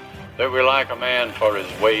that we like a man for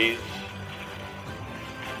his ways.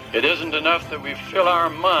 It isn't enough that we fill our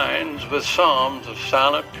minds with psalms of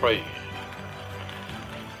silent praise.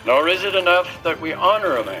 Nor is it enough that we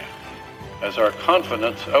honor a man as our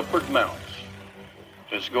confidence upward mounts.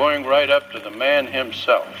 It's going right up to the man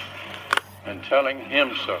himself and telling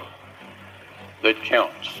him so that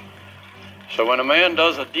counts. So when a man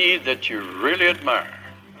does a deed that you really admire,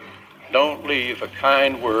 don't leave a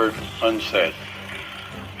kind word unsaid.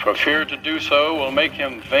 For fear to do so will make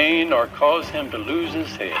him vain or cause him to lose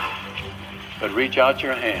his head. But reach out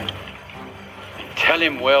your hand and tell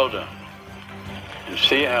him well done, and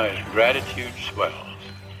see how his gratitude swells.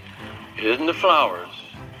 It isn't the flowers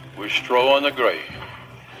we strew on the grave.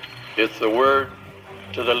 It's the word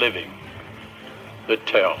to the living that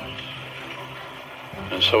tells.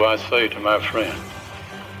 And so I say to my friend,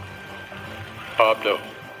 Bob Dole,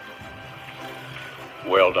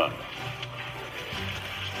 well done.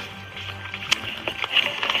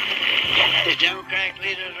 The Democratic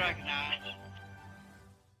leaders recognize.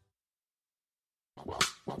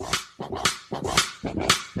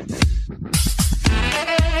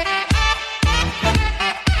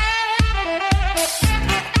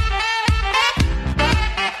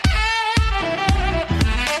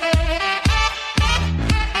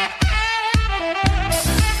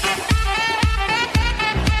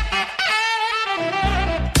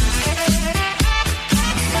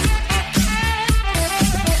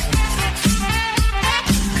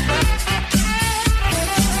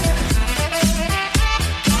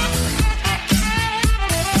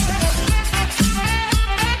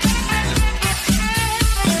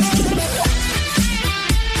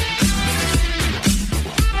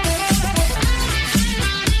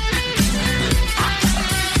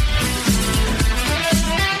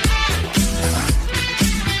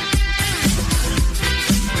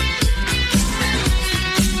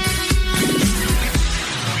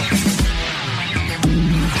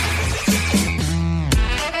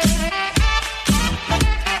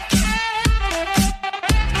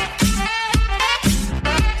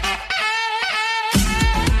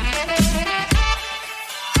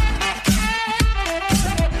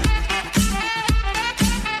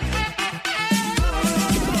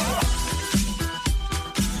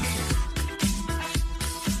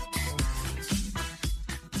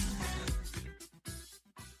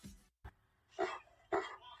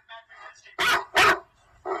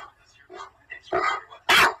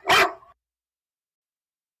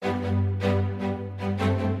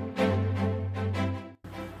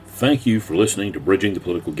 Thank you for listening to Bridging the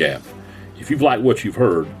Political Gap. If you've liked what you've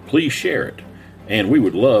heard, please share it. And we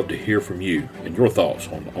would love to hear from you and your thoughts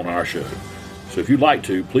on our show. So if you'd like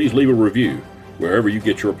to, please leave a review wherever you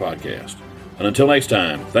get your podcast. And until next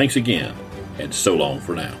time, thanks again, and so long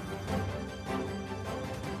for now.